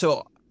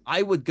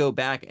would go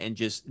back and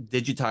just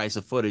digitize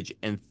the footage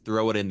and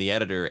throw it in the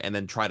editor, and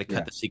then try to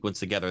cut Yeah, the sequence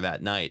together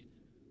that night.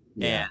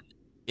 And yeah,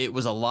 it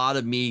was a lot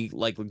of me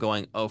like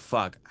going, "Oh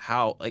fuck,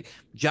 how?" Like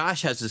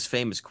Josh has this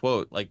famous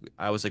quote. Like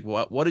I was like,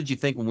 "What did you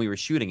think when we were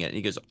shooting it?" And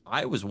he goes,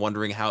 "I was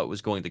wondering how it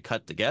was going to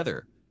cut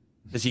together."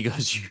 Because he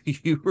goes,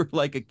 "You were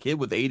like a kid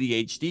with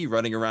ADHD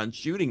running around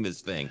shooting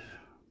this thing."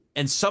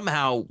 And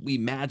somehow we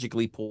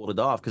magically pulled it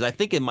off. Because I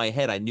think in my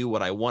head I knew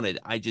what I wanted.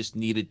 I just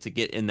needed to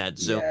get in that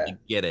zone yeah, to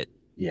get it.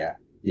 yeah,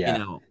 You yeah.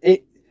 know,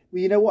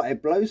 Well, you know what?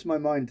 It blows my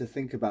mind to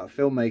think about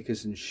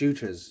filmmakers and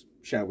shooters,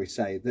 shall we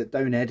say, that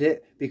don't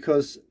edit,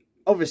 because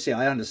obviously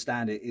I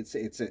understand it.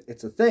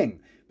 It's a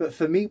thing, but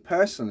for me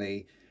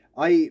personally,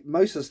 I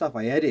most of the stuff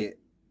I edit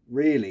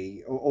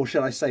really, or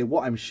should I say,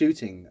 what I'm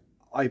shooting,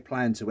 I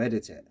plan to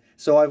edit it.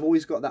 So I've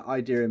always got that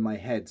idea in my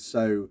head.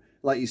 So,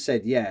 like you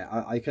said,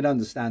 yeah, I can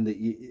understand that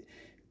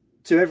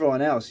to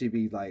everyone else, you'd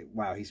be like,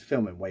 wow, he's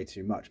filming way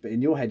too much. But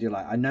in your head, you're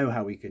like, I know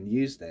how we can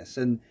use this.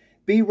 And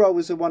B-roll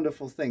is a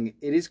wonderful thing.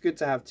 It is good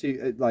to have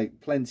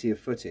plenty of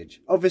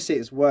footage. Obviously,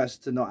 it's worse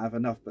to not have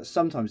enough, but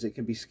sometimes it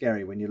can be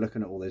scary when you're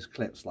looking at all those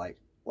clips. Like,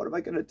 what am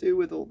I going to do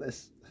with all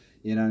this?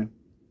 You know?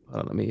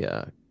 hold on, let me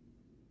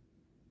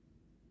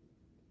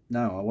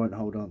No, I won't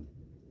hold on.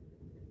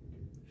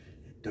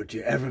 Don't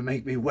you ever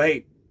make me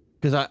wait.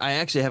 because I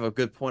actually have a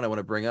good point I want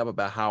to bring up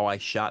about how I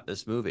shot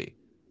this movie.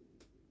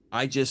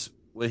 I just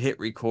would hit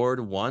record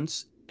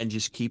once and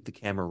just keep the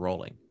camera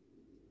rolling.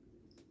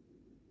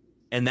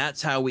 And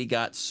that's how we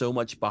got so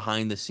much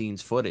behind the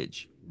scenes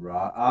footage.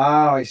 Right.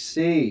 Oh, I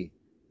see.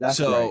 That's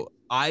great. So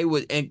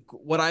and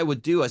what I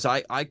would do is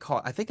I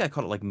think I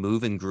called it like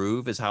move and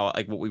groove is how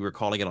like what we were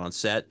calling it on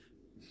set.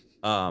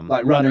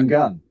 Like run and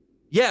gun.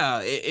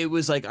 Yeah, it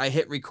was like I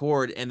hit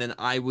record and then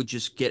I would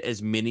just get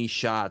as many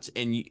shots.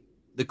 And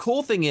the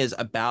cool thing is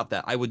about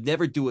that, I would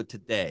never do it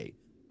today,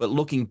 but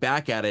looking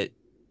back at it,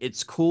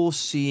 it's cool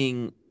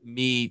seeing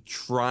me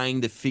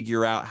trying to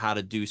figure out how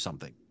to do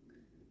something,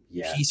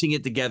 Yeah, piecing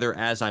it together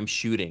as I'm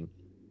shooting.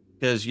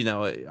 Because,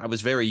 I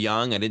was very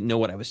young, I didn't know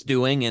what I was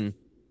doing. And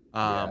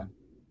yeah, um,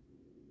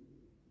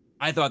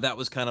 I thought that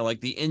was kind of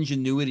like the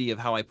ingenuity of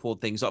how I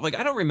pulled things off. Like,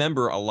 I don't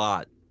remember a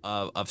lot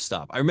of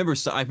stuff. I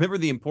remember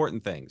the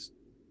important things.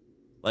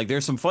 Like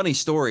there's some funny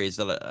stories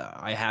that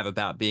I have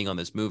about being on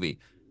this movie,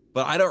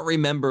 but I don't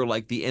remember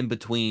like the in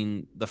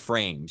between the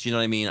frames. You know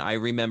what I mean? I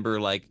remember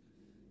like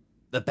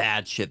the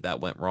bad shit that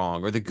went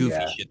wrong or the goofy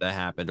yeah, shit that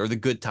happened or the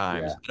good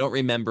times. yeah. I don't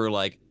remember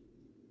like,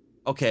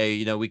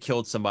 okay, we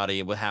killed somebody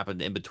and what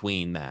happened in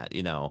between that.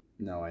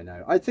 No, I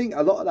know. I think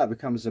a lot of that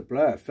becomes a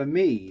blur for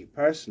me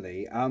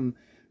personally.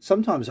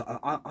 Sometimes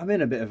I'm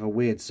in a bit of a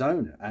weird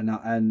zone,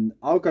 and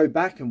I'll go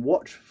back and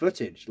watch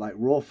footage, like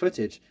raw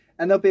footage,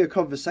 and there'll be a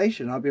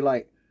conversation. I'll be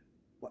like,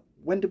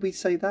 when did we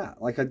say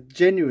that? Like, I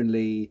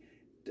genuinely,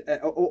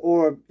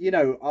 or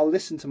I'll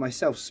listen to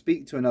myself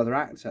speak to another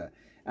actor,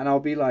 and I'll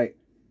be like,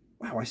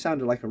 wow, I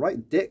sounded like a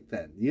right dick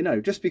then,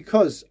 just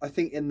because I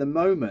think in the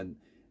moment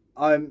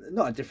I'm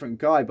not a different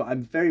guy, but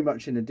I'm very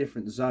much in a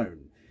different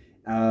zone.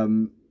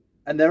 Um,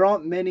 and there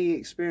aren't many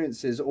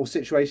experiences or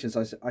situations,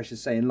 I should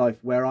say, in life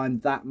where I'm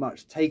that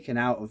much taken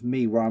out of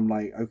me, where I'm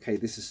like, okay,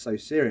 this is so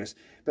serious.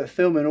 But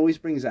filming always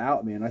brings it out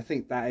of me, and I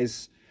think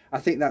that's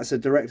a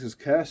director's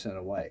curse in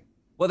a way.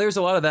 Well, there's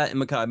a lot of that in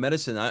Macabre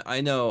Medicine. I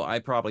know I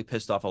probably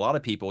pissed off a lot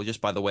of people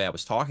just by the way I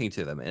was talking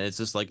to them. And it's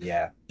just like,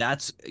 Yeah,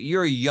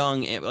 you're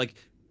young and like,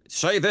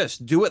 say this,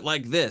 do it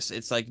like this.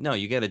 It's like, no,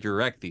 you got to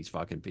direct these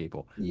fucking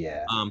people.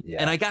 yeah, And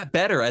yeah, I got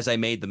better as I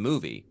made the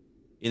movie,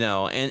 and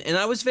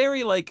I was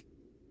very like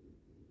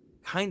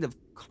kind of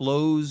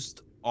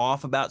closed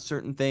off about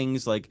certain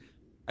things. Like,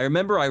 I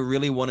remember I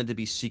really wanted to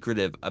be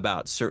secretive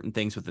about certain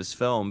things with this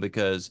film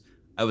because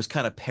I was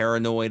kind of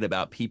paranoid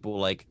about people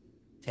like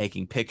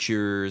taking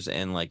pictures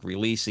and like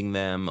releasing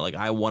them. Like,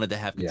 I wanted to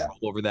have yeah,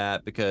 control over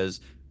that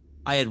because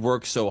I had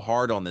worked so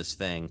hard on this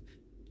thing.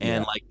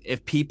 And yeah, like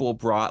if people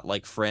brought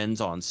like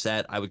friends on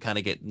set, I would kind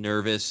of get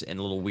nervous and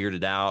a little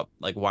weirded out.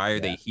 Like, why are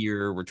they yeah,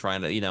 here? We're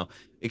trying to,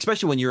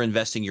 especially when you're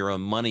investing your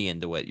own money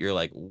into it, you're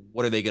like,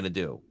 what are they going to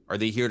do? Are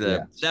they here to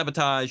yeah,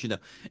 sabotage?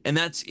 And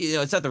that's,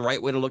 it's not the right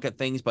way to look at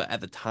things, but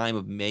at the time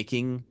of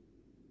making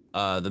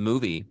the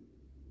movie,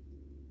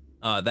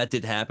 that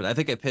did happen. I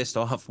think I pissed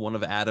off one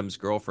of Adam's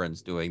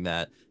girlfriends doing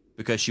that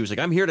because she was like,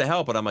 "I'm here to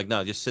help," but I'm like,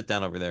 "No, just sit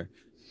down over there."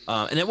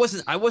 And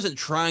I wasn't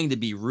trying to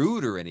be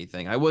rude or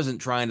anything. I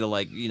wasn't trying to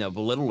like,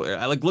 belittle her.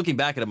 I like looking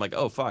back at it, I'm like,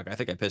 "Oh fuck, I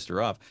think I pissed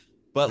her off."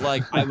 But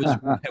like, I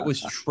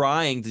was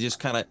trying to just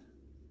kind of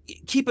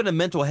keep in a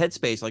mental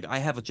headspace. Like, I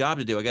have a job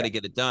to do. I got yeah, to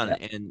get it done,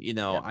 yeah, and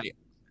yeah,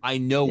 I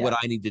know what yeah.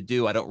 I need to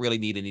do. I don't really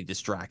need any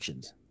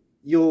distractions.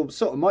 You're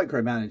sort of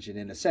micromanaging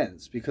in a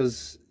sense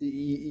because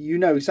you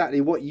know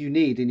exactly what you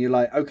need, and you're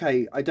like,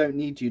 okay, I don't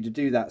need you to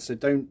do that, so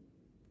don't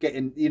get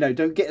in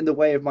the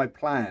way of my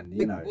plan,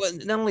 Well,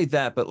 not only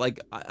that, but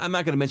like I'm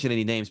not going to mention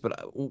any names, but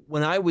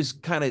when I was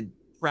kind of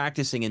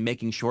practicing and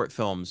making short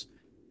films,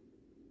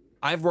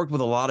 I've worked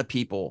with a lot of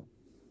people,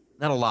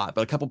 not a lot,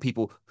 but a couple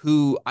people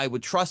who I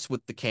would trust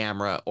with the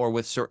camera or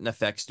with certain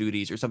effects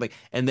duties or something,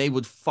 and they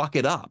would fuck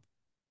it up.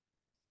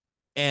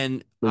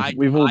 And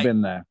We've all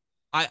been there.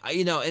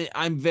 and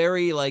I'm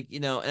very like,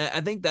 and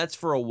I think that's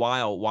for a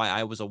while why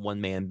I was a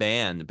one man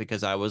band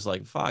because I was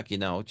like, fuck,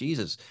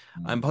 Jesus,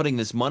 I'm Mm. putting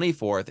this money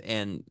forth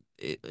and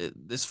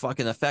this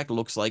fucking effect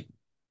looks like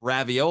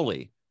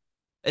ravioli.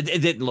 It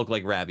didn't look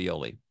like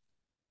ravioli.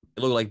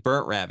 It looked like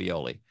burnt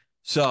ravioli.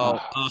 So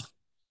Oh,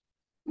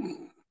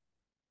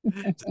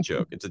 it's a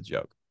joke. It's a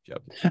joke.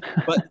 Joking.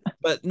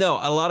 But no,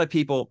 a lot of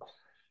people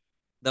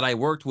that I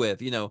worked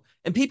with,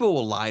 and people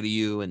will lie to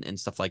you and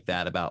stuff like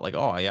that about like,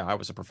 oh yeah, I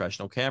was a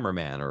professional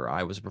cameraman or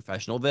I was a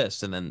professional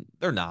this, and then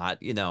they're not.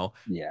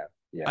 yeah,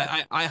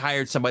 yeah. I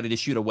hired somebody to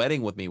shoot a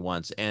wedding with me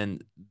once,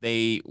 and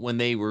when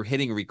they were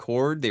hitting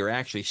record, they were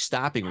actually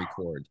stopping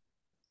record.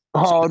 So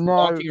Oh they're no,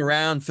 walking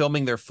around,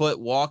 filming their foot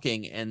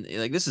walking, and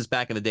like this is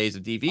back in the days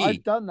of I've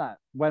DV. done that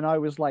when I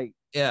was like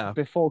Yeah.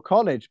 before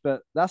college,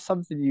 but that's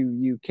something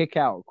you kick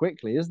out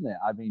quickly, isn't it?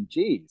 I mean,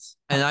 geez,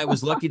 And I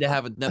was lucky to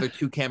have another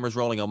two cameras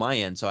rolling on my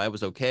end, so I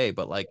was okay.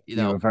 But like, you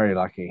were very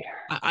lucky.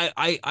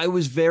 I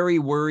was very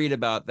worried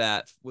about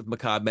that with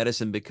Macabre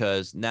Medicine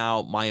because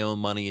now my own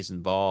money is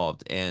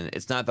involved, and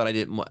it's not that I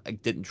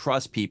didn't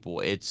trust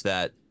people. It's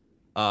that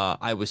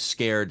I was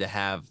scared to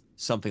have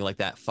something like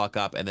that fuck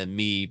up, and then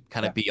me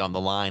kind yeah, of be on the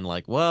line,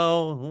 like,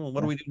 well,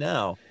 what do yeah. we do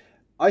now?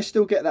 I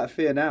still get that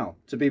fear now,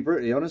 to be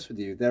brutally honest with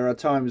you. There are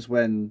times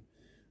when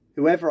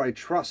whoever I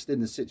trust in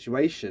the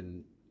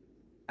situation,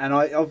 and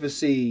I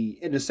obviously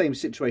in the same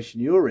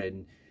situation you're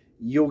in,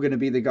 you're going to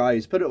be the guy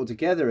who's put it all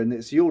together, and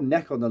it's your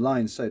neck on the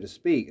line, so to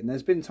speak. And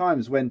there's been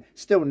times when,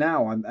 still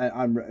now, I'm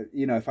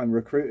if I'm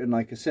recruiting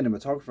like a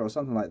cinematographer or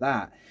something like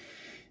that,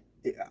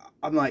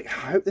 I'm like,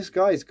 I hope this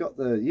guy's got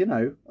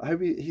the, I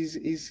hope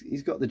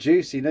he's got the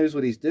juice. He knows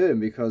what he's doing,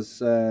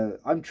 because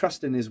I'm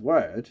trusting his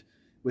word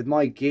with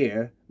my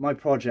gear, my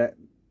project,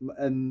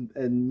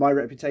 and my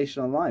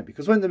reputation online.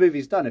 Because when the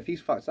movie's done, if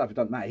he's fucked up, it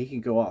doesn't matter. He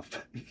can go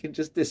off. He can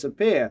just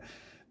disappear.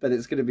 But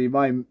it's going to be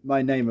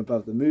my name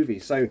above the movie.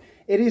 So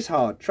it is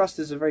hard. Trust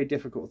is a very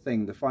difficult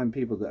thing, to find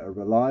people that are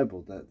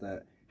reliable,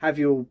 that have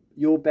your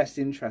best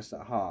interests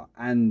at heart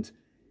and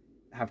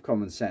have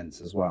common sense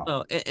as well.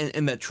 Well,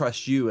 and that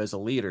trust you as a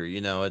leader.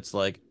 It's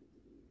like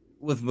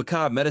with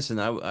Macabre Medicine,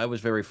 I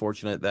was very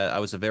fortunate that I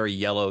was a very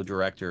yellow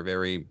director,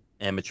 very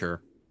amateur.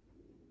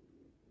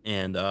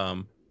 And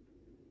I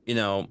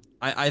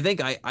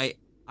think I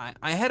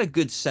had a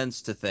good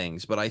sense to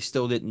things, but I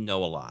still didn't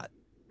know a lot.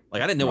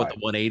 Like I didn't know what the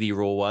 180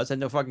 rule was. I had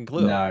no fucking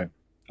clue. No,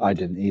 I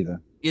didn't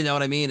either. You know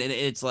what I mean? And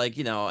it's like,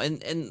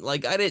 and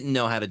like I didn't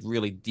know how to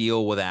really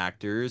deal with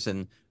actors,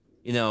 and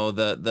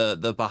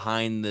the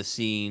behind the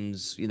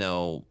scenes,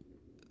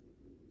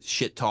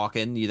 shit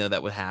talking,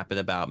 that would happen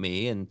about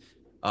me. And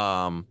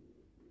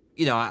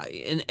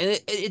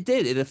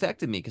it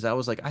affected me, because I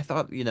was like, I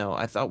thought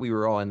we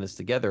were all in this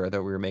together. I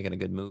thought we were making a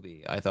good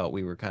movie. I thought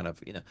we were kind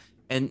of,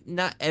 and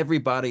not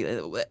everybody.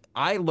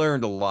 I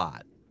learned a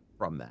lot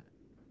from that.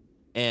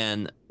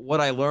 And what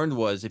I learned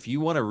was, if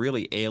you want to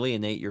really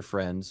alienate your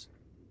friends,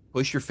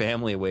 push your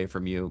family away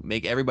from you,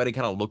 make everybody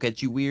kind of look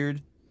at you weird,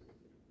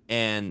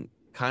 and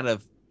kind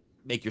of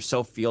make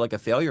yourself feel like a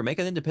failure, make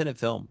an independent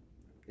film.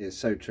 It's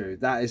so true.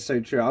 That is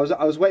so true. I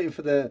was waiting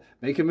for the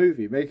make a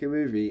movie.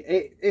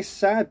 It's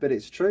sad, but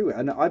it's true.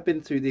 And I've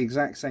been through the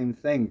exact same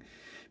thing.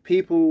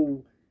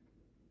 People,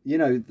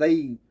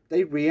 they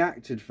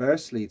react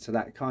adversely to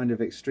that kind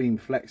of extreme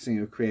flexing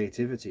of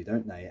creativity,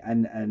 don't they?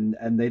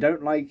 And they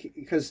don't like,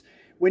 because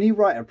when you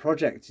write a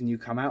project and you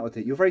come out with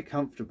it, you're very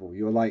comfortable.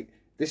 You're like,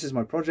 this is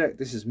my project,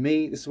 this is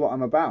me, this is what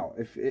I'm about.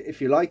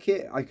 If you like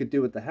it, I could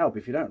do with the help.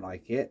 If you don't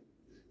like it,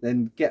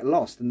 then get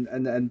lost.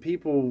 And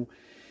people,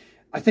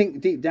 I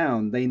think deep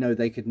down, they know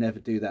they could never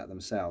do that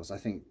themselves. I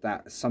think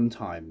that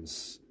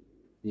sometimes,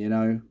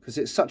 because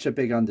it's such a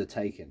big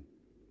undertaking.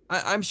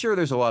 I'm sure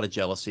there's a lot of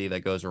jealousy that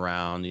goes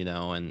around,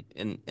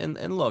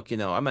 and look,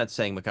 I'm not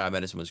saying Macabre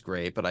Medicine was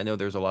great, but I know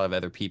there's a lot of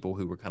other people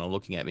who were kind of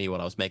looking at me when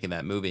I was making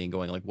that movie and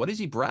going like, what is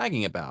he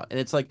bragging about? And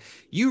it's like,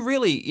 you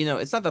really,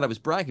 it's not that I was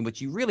bragging,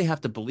 but you really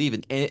have to believe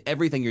in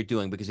everything you're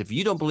doing, because if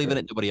you don't believe in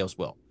it, nobody else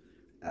will.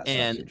 That's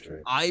and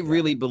true. I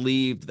really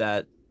believed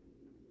that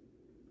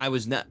I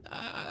was not,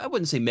 I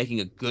wouldn't say making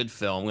a good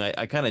film.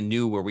 I kind of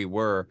knew where we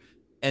were.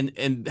 And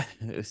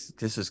this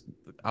is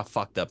a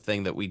fucked up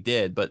thing that we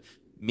did, but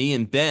me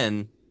and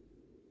Ben,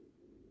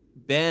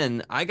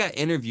 I got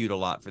interviewed a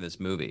lot for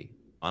this movie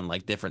on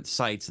like different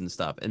sites and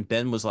stuff. And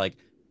Ben was like,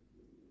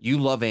 you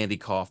love Andy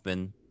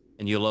Kaufman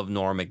and you love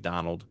Norm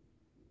Macdonald.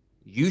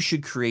 You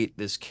should create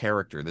this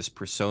character, this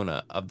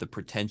persona of the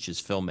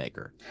pretentious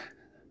filmmaker.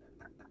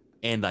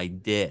 And I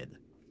did.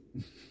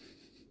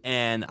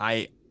 And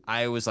I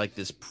was like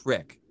this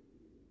prick.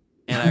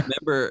 And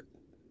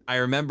I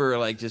remember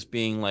like just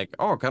being like,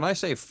 oh, can I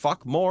say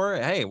fuck more?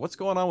 Hey, what's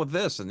going on with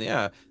this? And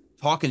yeah,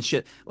 talking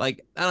shit.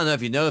 Like, I don't know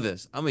if you know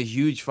this. I'm a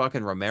huge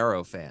fucking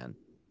Romero fan.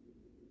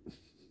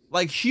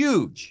 Like,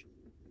 huge.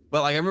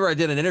 But like, I remember I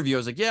did an interview. I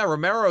was like, yeah,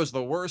 Romero's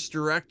the worst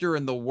director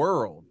in the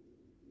world.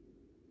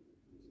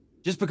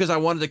 Just because I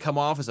wanted to come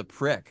off as a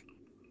prick.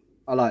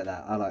 I like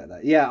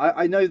that. Yeah,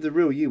 I know the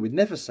real you would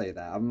never say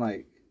that. I'm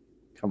like,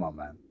 come on,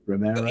 man.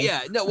 Romero.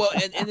 Yeah, no, well,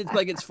 and it's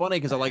like, it's funny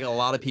because like a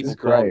lot of people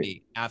called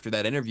me after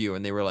that interview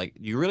and they were like,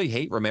 you really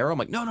hate Romero? I'm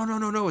like,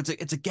 no,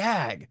 it's a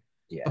gag.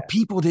 Yeah. But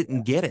people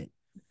didn't get it.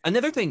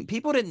 Another thing,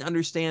 people didn't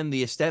understand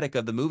the aesthetic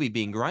of the movie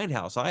being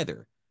Grindhouse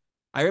either.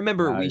 I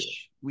remember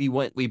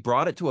we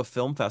brought it to a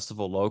film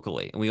festival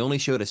locally and we only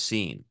showed a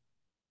scene.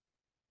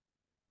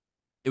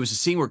 It was a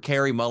scene where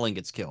Carrie Mullen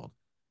gets killed.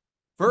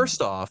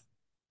 First off,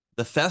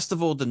 the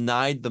festival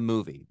denied the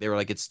movie. They were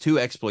like, it's too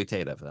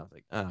exploitative. And I was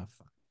like, oh,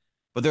 fuck.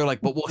 But they're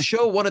like, but we'll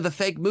show one of the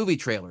fake movie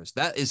trailers.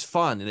 That is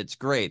fun and it's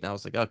great. And I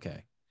was like,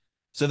 okay.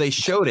 So they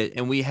showed it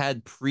and we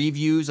had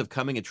previews of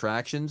coming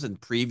attractions and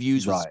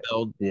previews was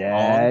spelled wrong.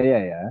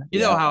 Yeah. You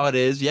know how it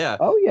is. Yeah.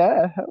 Oh,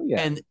 yeah. Hell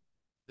yeah. And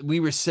we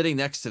were sitting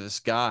next to this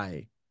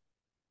guy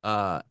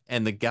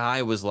and the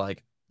guy was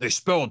like, they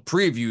spelled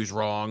previews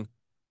wrong.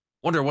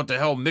 Wonder what the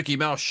hell Mickey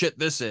Mouse shit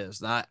this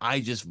is. And I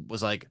just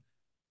was like,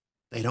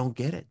 they don't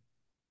get it.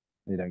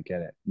 They don't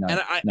get it. No.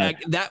 And no.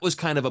 that was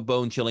kind of a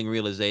bone-chilling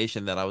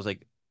realization that I was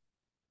like,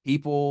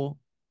 people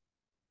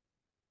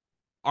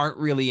aren't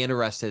really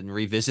interested in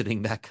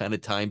revisiting that kind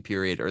of time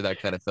period or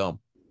that kind of film.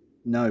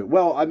 No.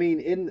 Well, I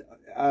mean,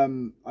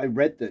 I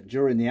read that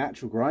during the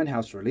actual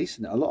Grindhouse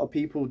releasing it, a lot of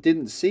people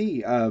didn't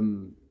see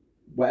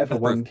whatever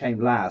one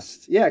came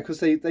last. Yeah, because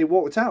they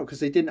walked out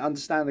because they didn't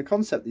understand the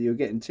concept that you were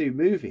getting two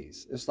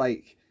movies. It's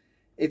like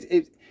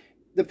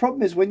the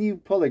problem is when you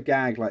pull a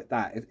gag like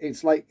that,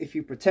 it's like if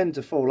you pretend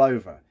to fall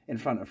over in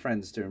front of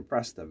friends to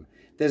impress them,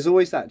 there's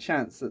always that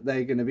chance that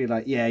they're going to be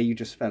like, yeah, you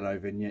just fell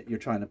over and you're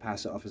trying to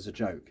pass it off as a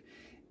joke.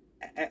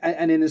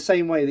 and in the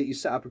same way that you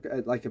set up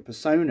like a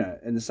persona,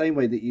 in the same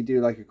way that you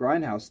do like a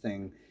Grindhouse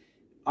thing,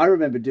 I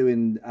remember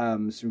doing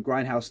some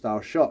Grindhouse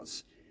style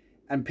shots,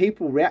 and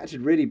people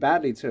reacted really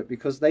badly to it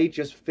because they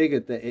just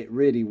figured that it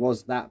really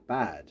was that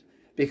bad.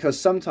 Because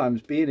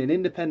sometimes being an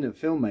independent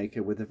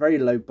filmmaker with a very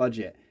low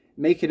budget,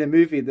 making a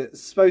movie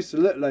that's supposed to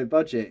look low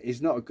budget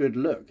is not a good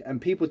look, and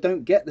people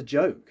don't get the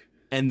joke.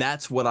 And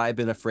that's what I've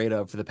been afraid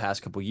of for the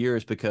past couple of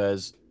years,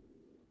 because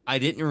I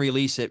didn't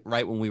release it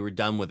right when we were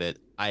done with it.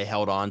 I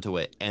held on to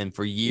it. And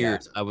for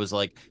years, I was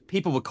like,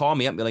 people would call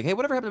me up and be like, hey,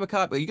 whatever happened to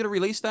Macabre? Are you going to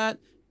release that?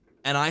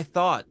 And I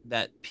thought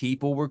that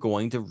people were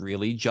going to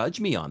really judge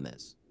me on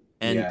this.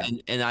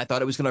 And I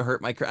thought it was going to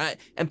hurt my career.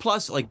 And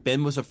plus, like,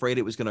 Ben was afraid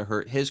it was going to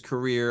hurt his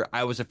career.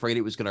 I was afraid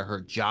it was going to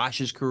hurt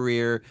Josh's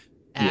career.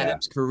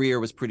 Adam's career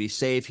was pretty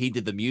safe. He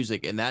did the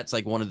music, and that's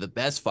like one of the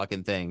best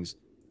fucking things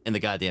in the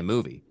goddamn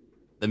movie.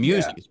 The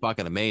music is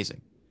fucking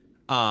amazing.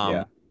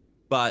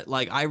 But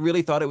like, I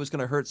really thought it was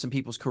going to hurt some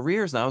people's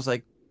careers, and I was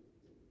like,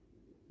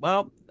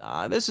 well,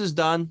 this is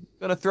done.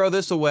 Gonna throw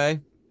this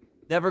away.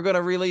 Never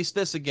gonna release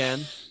this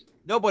again.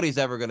 Nobody's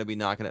ever gonna be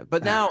knocking it.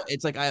 But now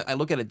it's like I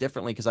look at it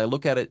differently, because I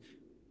look at it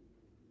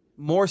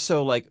more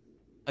so like,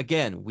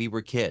 again, we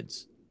were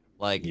kids.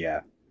 Like,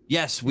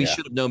 yes, we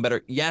should have known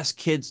better. Yes,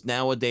 kids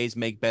nowadays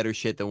make better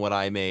shit than what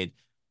I made.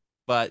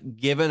 But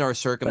given our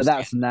circumstances, but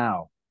that's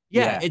now.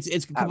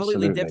 It's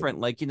completely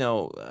different. Like,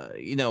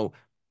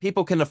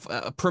 people can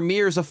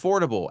Premiere's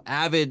affordable.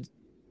 Avid,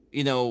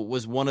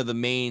 was one of the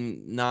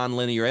main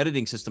non-linear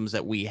editing systems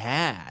that we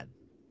had,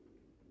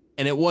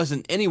 and it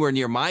wasn't anywhere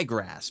near my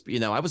grasp.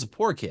 I was a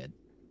poor kid.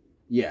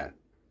 No,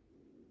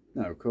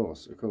 of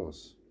course.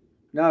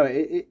 No,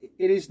 it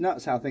is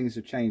nuts how things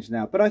have changed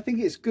now. But I think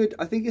it's good.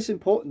 I think it's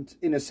important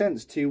in a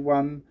sense to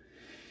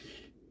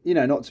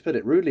not to put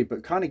it rudely,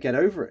 but kind of get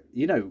over it.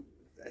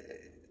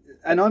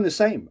 And I'm the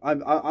same.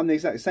 I'm the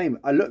exact same.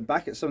 I look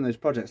back at some of those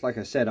projects. Like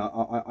I said,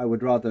 I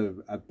would rather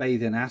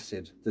bathe in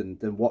acid than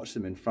watch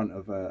them in front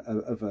of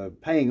a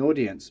paying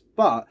audience.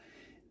 But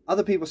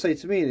other people say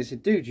to me, they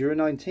said, "Dude, you were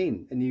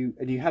 19 and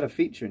you had a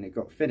feature and it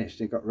got finished,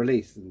 it got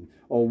released, and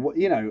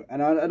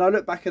I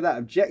look back at that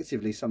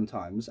objectively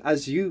sometimes,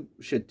 as you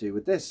should do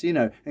with this,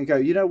 and go,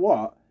 you know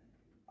what?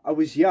 I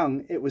was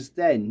young. It was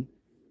then,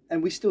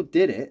 and we still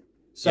did it.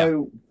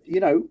 So,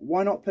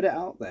 why not put it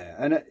out there?"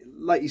 And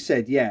like you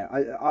said,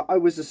 I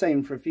was the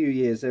same for a few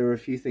years. There were a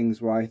few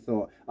things where I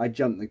thought I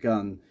jumped the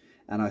gun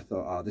and I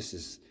thought, oh, this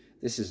is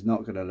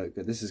not going to look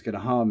good. This is going to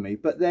harm me.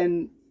 But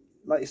then,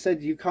 like you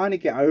said, you kind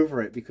of get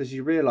over it because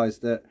you realize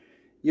that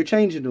you're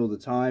changing all the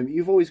time.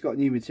 You've always got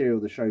new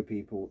material to show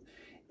people.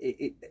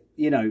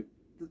 The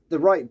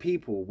right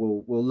people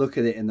will look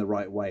at it in the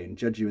right way and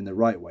judge you in the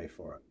right way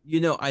for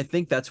it. I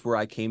think that's where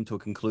I came to a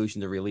conclusion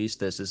to release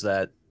this, is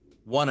that,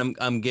 one,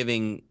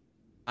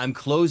 I'm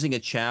closing a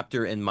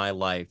chapter in my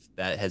life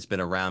that has been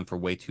around for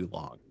way too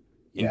long,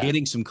 and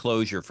getting some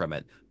closure from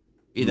it.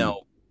 I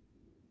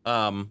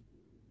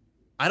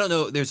don't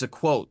know. There's a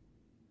quote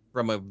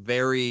from a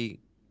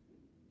very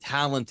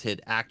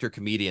talented actor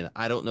comedian.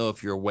 I don't know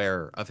if you're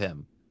aware of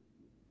him.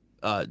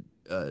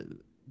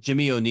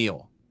 Jimmy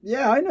O'Neill.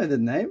 Yeah, I know the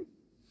name.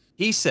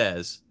 He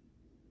says,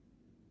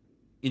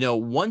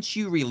 once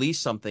you release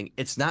something,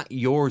 it's not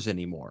yours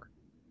anymore.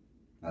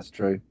 That's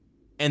true.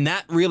 And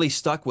that really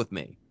stuck with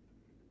me.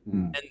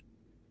 And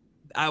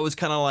I was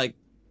kind of like,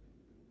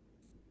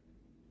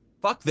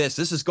 fuck this.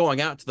 This is going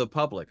out to the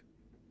public.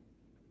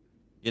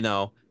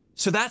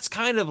 So that's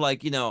kind of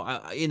like,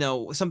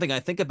 something I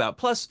think about.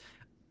 Plus,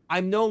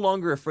 I'm no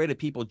longer afraid of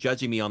people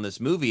judging me on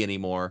this movie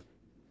anymore,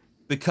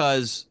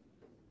 because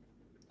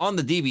on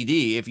the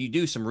DVD, if you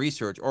do some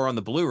research, or on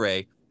the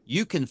Blu-ray,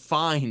 you can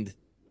find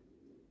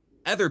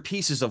other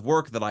pieces of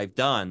work that I've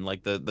done,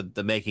 like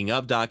the making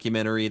of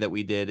documentary that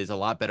we did is a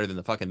lot better than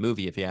the fucking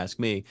movie, if you ask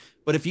me.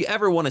 But if you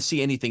ever want to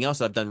see anything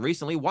else I've done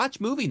recently, watch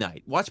Movie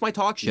Night, watch my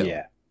talk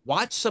show,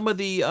 watch some of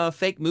the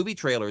fake movie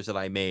trailers that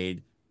I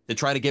made to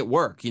try to get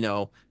work.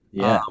 Those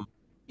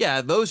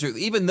are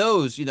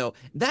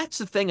that's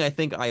the thing I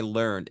think I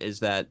learned, is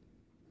that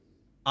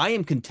I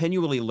am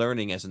continually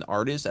learning as an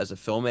artist, as a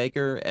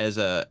filmmaker, as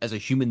a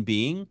human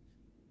being.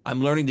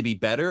 I'm learning to be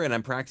better, and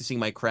I'm practicing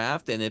my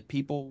craft. And if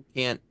people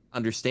can't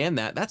understand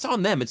that, that's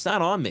on them. It's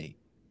not on me.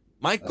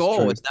 My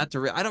goal is not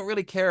to. I don't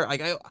really care.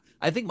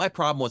 I think my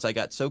problem was I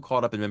got so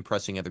caught up in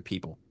impressing other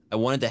people. I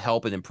wanted to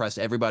help and impress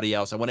everybody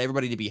else. I want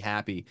everybody to be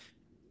happy,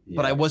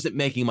 but I wasn't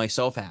making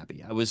myself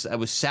happy. I was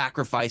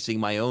sacrificing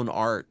my own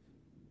art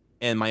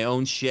and my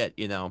own shit.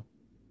 And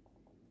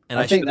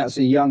I think that's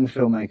a young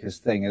filmmaker's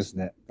thing, isn't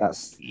it?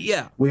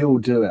 We all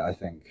do it, I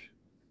think.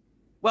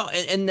 Well,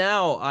 and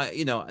now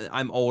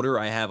I'm older.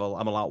 I'm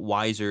a lot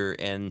wiser,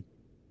 and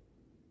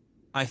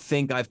I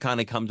think I've kind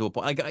of come to a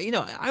point. Like,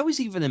 I was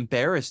even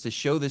embarrassed to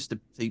show this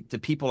to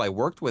people I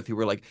worked with, who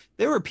were like,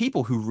 there were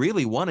people who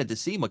really wanted to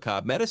see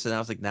Macabre Medicine. I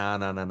was like, no,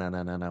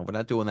 we're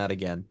not doing that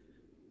again.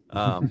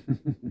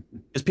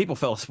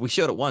 Because we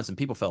showed it once and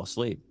people fell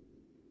asleep.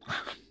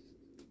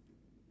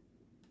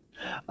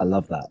 I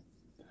love that.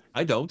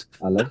 I don't.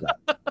 I love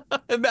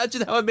that.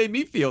 Imagine how it made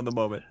me feel in the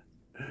moment.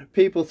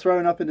 People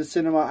throwing up in the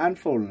cinema and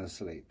falling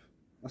asleep.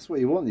 That's what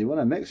you want. You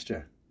want a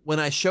mixture. When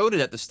I showed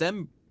it at the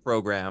STEM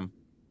program,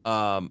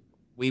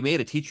 we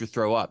made a teacher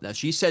throw up. Now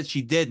she said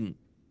she didn't.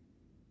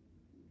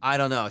 I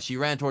don't know. She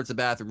ran towards the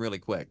bathroom really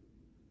quick.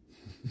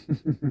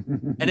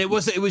 And it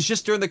was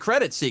just during the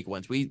credit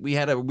sequence. We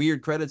had a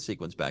weird credit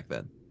sequence back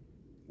then.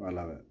 I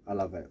love it. I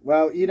love it.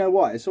 Well, you know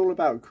what? It's all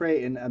about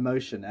creating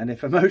emotion, and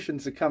if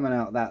emotions are coming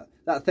out that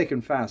thick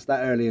and fast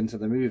that early into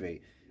the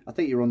movie, I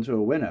think you're onto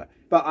a winner.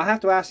 But I have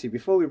to ask you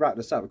before we wrap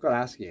this up. I've got to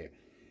ask you.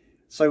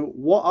 So,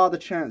 what are the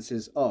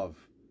chances of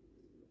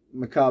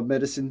Macabre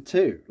Medicine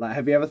 2? Like,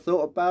 have you ever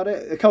thought about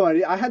it? Come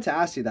on, I had to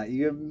ask you that.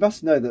 You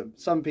must know that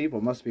some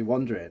people must be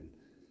wondering.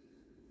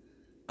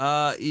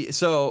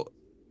 So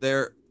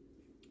there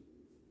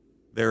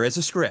is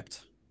a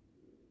script.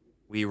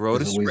 We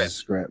wrote a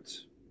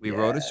script. We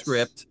wrote a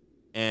script,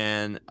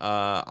 and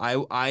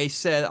I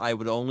said I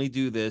would only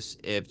do this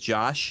if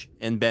Josh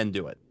and Ben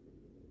do it.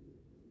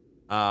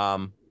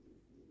 And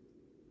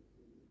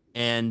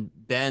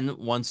Ben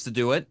wants to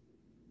do it,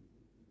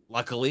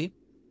 luckily.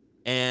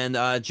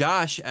 And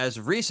Josh, as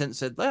of recent,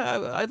 said,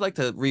 I'd like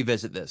to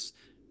revisit this.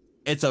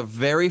 It's a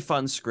very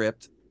fun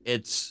script.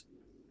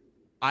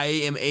 I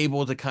am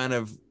able to kind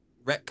of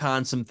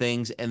retcon some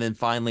things and then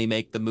finally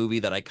make the movie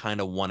that I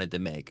kind of wanted to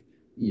make.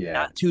 Yeah.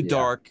 Not too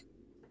dark,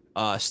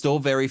 still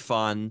very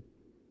fun.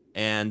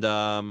 And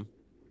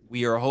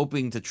we are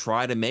hoping to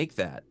try to make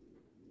that.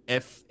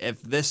 If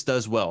this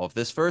does well, if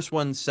this first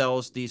one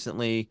sells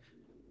decently,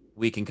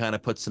 we can kind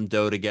of put some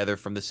dough together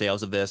from the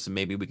sales of this, and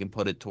maybe we can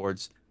put it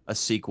towards a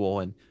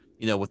sequel. And,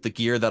 with the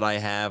gear that I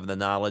have, the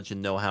knowledge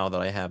and know-how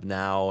that I have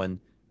now, and,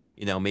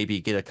 maybe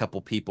get a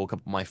couple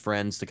of my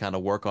friends to kind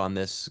of work on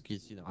this.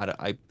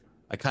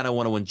 I kind of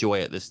want to enjoy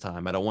it this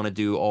time. I don't want to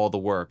do all the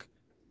work.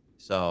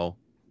 So.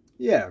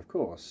 Yeah, of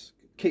course.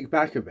 Kick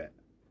back a bit.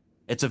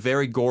 It's a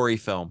very gory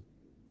film.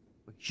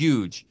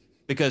 Huge.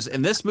 Because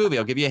in this movie,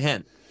 I'll give you a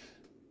hint.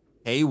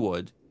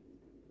 Haywood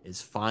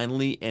is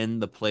finally in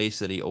the place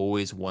that he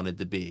always wanted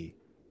to be,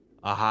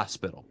 a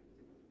hospital.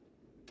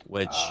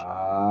 Which,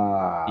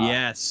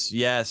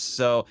 yes.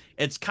 So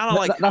it's kind of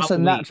like that's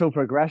Halloween. A natural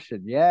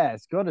progression. Yeah,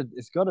 it's gotta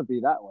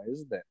be that way,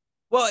 isn't it?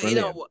 Well,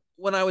 brilliant.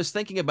 When I was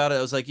thinking about it,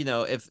 I was like,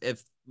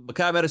 if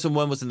Macabre Medicine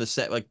 1 was in the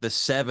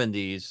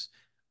 70s,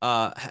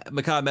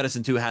 Macabre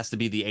Medicine 2 has to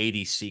be the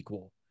 80s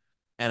sequel.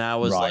 And I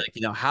was like,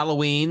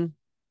 Halloween,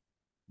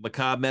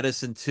 Macabre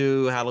Medicine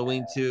 2,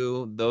 Halloween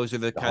 2, those are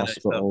the kind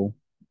hospital. Of stuff.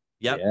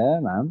 Yep. Yeah,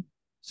 man.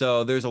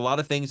 So there's a lot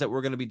of things that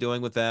we're going to be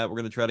doing with that. We're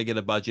going to try to get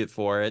a budget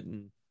for it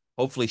and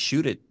hopefully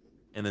shoot it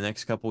in the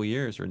next couple of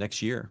years or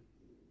next year.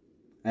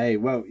 Hey,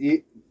 well,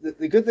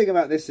 the good thing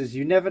about this is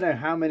you never know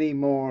how many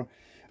more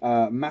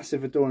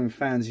massive adoring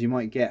fans you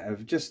might get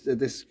of just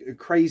this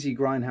crazy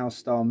grindhouse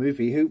style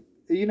movie who,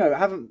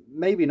 haven't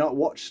maybe not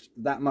watched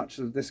that much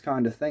of this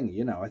kind of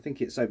thing. I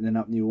think it's opening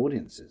up new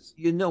audiences.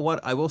 You know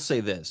what? I will say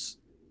this.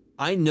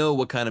 I know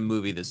what kind of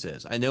movie this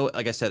is. I know,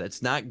 like I said,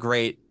 it's not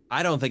great.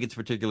 I don't think it's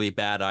particularly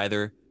bad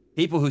either.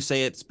 People who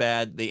say it's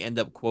bad, they end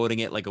up quoting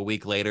it like a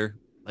week later.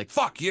 Like,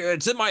 fuck yeah,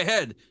 it's in my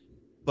head.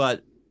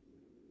 But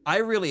I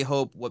really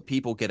hope what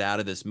people get out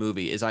of this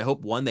movie is I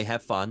hope, one, they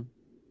have fun.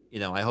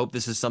 I hope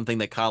this is something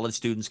that college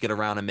students get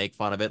around and make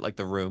fun of it, like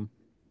The Room.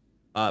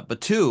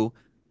 But two,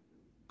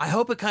 I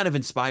hope it kind of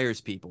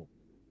inspires people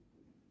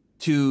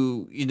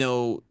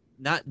to,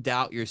 not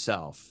doubt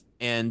yourself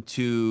and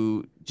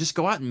to just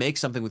go out and make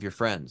something with your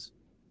friends.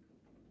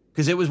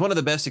 Because it was one of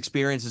the best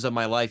experiences of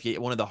my life,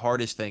 yet one of the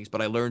hardest things,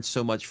 but I learned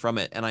so much from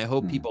it. And I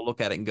hope people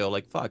look at it and go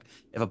like, fuck,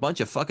 if a bunch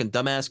of fucking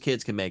dumbass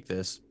kids can make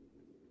this,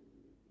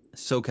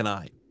 so can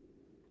I.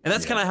 And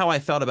that's kind of how I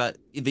felt about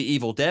The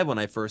Evil Dead when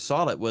I first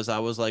saw it. I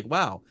was like,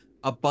 wow,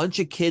 a bunch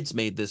of kids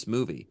made this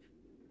movie.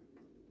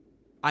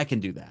 I can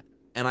do that.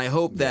 And I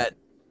hope that,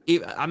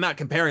 I'm not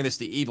comparing this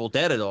to Evil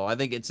Dead at all. I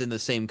think it's in the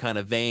same kind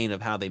of vein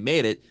of how they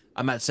made it.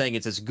 I'm not saying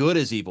it's as good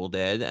as Evil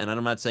Dead, and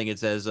I'm not saying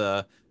it's as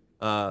I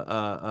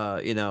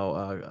don't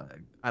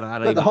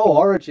but the whole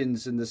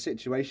origins and the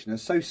situation are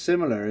so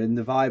similar in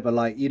the vibe of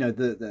like,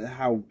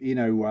 how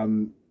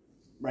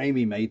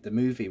Raimi made the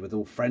movie with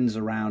all friends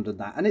around and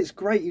that, and it's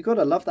great. You got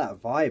to love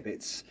that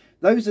vibe.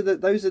 Those are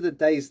the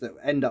days that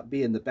end up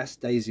being the best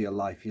days of your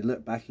life. You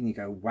look back and you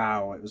go,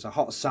 wow, it was a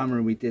hot summer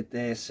and we did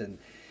this, and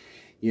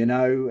we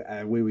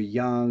were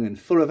young and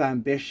full of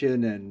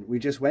ambition and we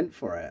just went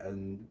for it,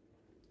 and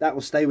that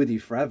will stay with you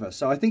forever.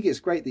 So I think it's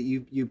great that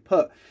you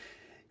put,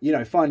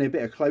 finding a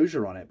bit of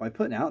closure on it by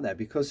putting it out there,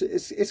 because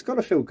it's got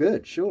to feel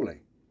good, surely.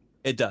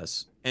 It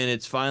does. And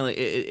it's finally,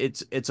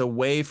 it's a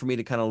way for me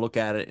to kind of look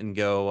at it and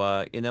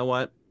go, you know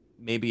what?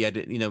 Maybe I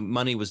did,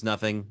 money was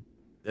nothing.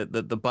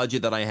 The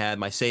budget that I had,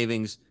 my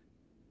savings,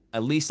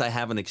 at least I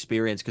have an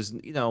experience, because,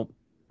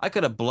 I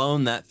could have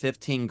blown that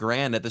 15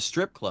 grand at the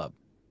strip club.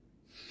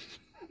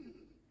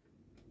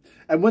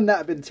 And wouldn't that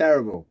have been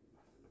terrible?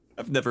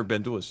 I've never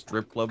been to a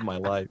strip club in my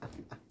life.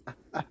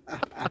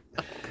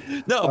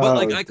 No,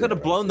 but I could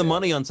have blown the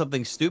money on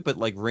something stupid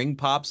like Ring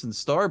Pops and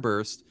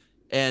Starburst,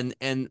 and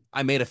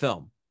I made a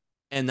film.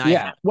 And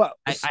Yeah. Well,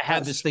 I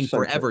have this thing so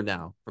forever true.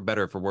 now, for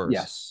better or for worse.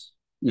 Yes.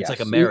 It's like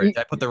a Yes. marriage.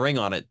 I put the ring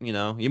on it.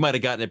 You might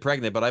have gotten it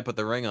pregnant, but I put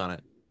the ring on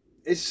it.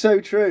 It's so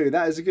true.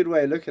 That is a good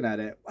way of looking at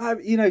it.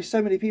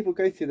 So many people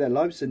go through their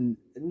lives and,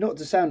 not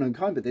to sound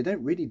unkind, but they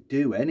don't really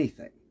do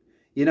anything.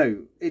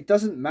 It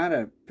doesn't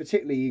matter.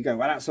 Particularly, you go,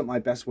 well, that's not my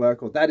best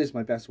work, or that is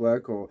my best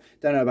work, or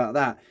don't know about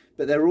that.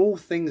 But they're all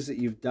things that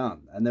you've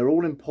done, and they're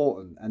all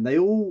important, and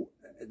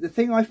the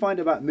thing I find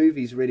about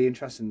movies really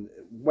interesting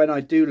when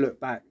I do look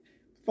back,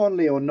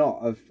 fondly or not,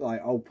 of like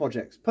old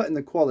projects, putting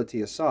the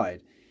quality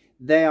aside,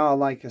 they are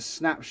like a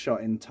snapshot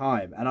in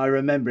time, and I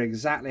remember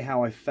exactly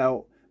how I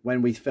felt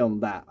when we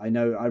filmed that. I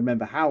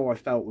remember how I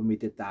felt when we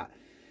did that.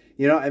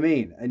 You know what I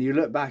mean? And you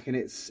look back and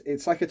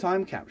it's like a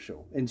time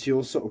capsule into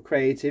your sort of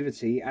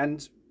creativity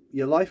and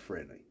your life,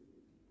 really.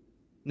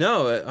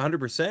 No,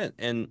 100%.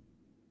 And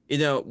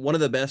one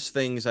of the best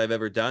things I've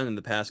ever done in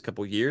the past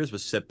couple years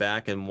was sit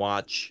back and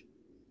watch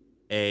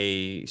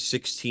a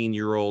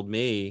 16-year-old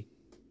me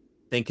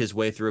think his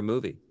way through a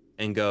movie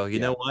and go, you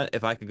know what?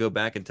 If I could go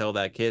back and tell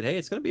that kid, hey,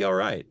 it's going to be all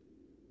right.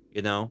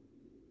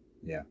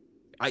 Yeah.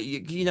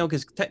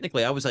 Because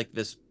technically I was like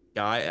this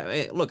guy. I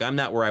mean, look, I'm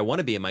not where I want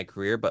to be in my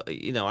career, but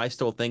I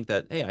still think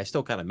that, hey, I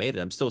still kind of made it.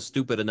 I'm too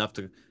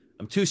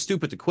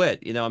stupid to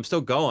quit. I'm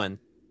still going,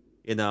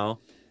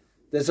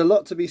 There's a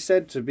lot to be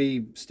said to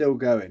be still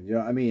going, you know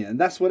what I mean? And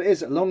that's what it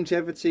is.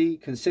 Longevity,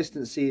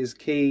 consistency is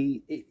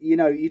key.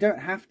 You don't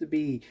have to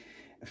be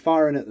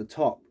firing at the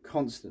top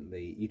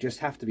constantly. You just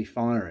have to be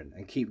firing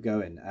and keep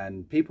going.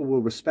 And people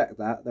will respect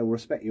that. They'll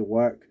respect your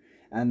work.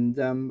 And,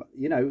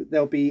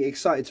 they'll be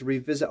excited to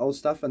revisit old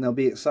stuff, and they'll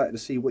be excited to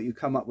see what you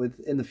come up with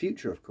in the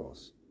future, of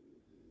course.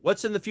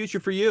 What's in the future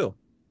for you?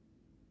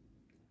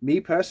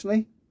 Me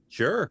personally?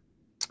 Sure.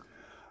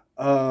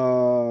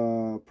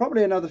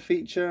 Probably another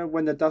feature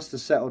when the dust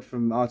has settled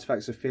from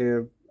Artifacts of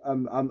Fear.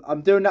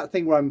 I'm doing that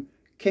thing where I'm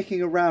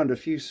kicking around a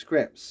few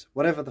scripts,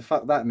 whatever the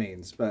fuck that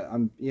means. But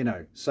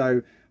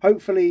so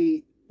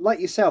hopefully, like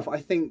yourself, I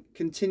think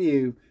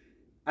continue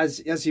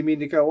as you mean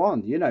to go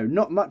on.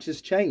 Not much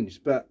has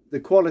changed, but the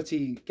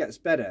quality gets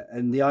better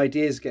and the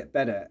ideas get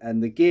better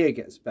and the gear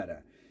gets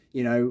better.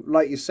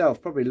 Like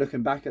yourself, probably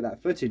looking back at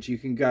that footage, you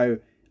can go,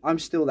 I'm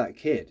still that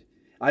kid.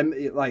 I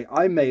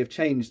may have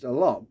changed a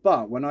lot,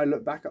 but when I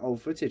look back at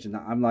old footage and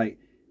that, I'm like,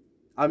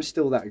 I'm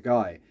still that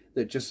guy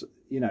that just,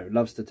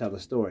 loves to tell a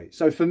story.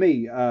 So for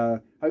me,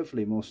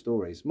 hopefully more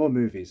stories, more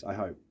movies, I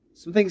hope.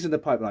 Some things in the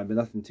pipeline, but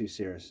nothing too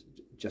serious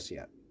just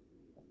yet.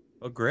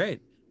 Oh,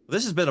 great. Well,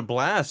 this has been a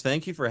blast.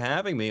 Thank you for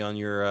having me on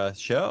your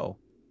show.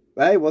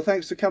 Hey, well,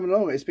 thanks for coming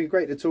along. It's been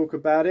great to talk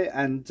about it,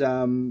 and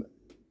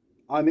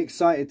I'm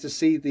excited to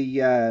see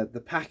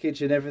the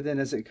package and everything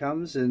as it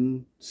comes,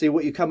 and see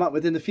what you come up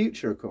with in the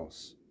future, of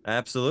course.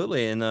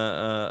 Absolutely, and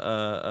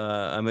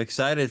I'm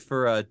excited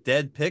for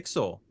Dead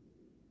Pixel.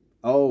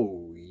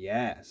 Oh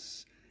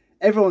yes,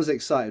 everyone's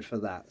excited for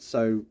that.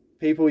 So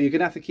people, you're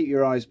gonna have to keep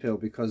your eyes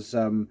peeled because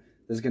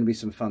there's gonna be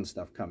some fun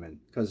stuff coming.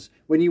 Because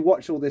when you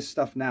watch all this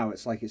stuff now,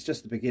 it's like it's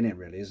just the beginning,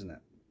 really, isn't it?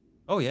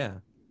 Oh yeah.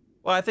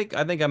 Well, I think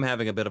I'm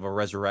having a bit of a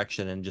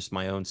resurrection in just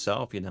my own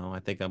self. I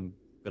think I'm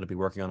going to be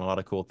working on a lot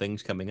of cool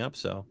things coming up.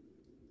 So,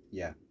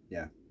 yeah.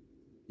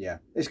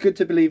 It's good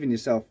to believe in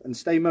yourself and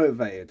stay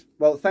motivated.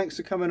 Well, thanks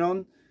for coming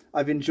on.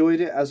 I've enjoyed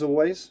it as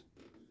always.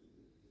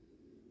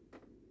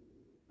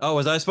 Oh,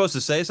 was I supposed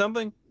to say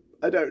something?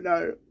 I don't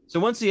know. So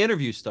when's the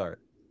interview start?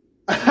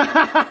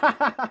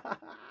 I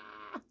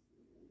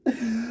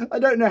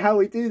don't know how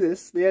we do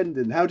this. The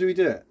ending. How do we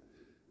do it?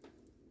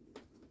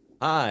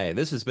 Hi,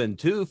 this has been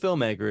two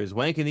filmmakers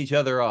wanking each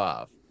other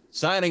off.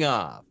 Signing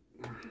off.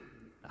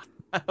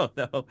 I don't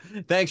know.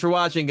 Thanks for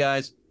watching,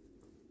 guys.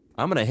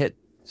 I'm going to hit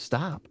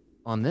stop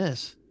on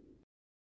this.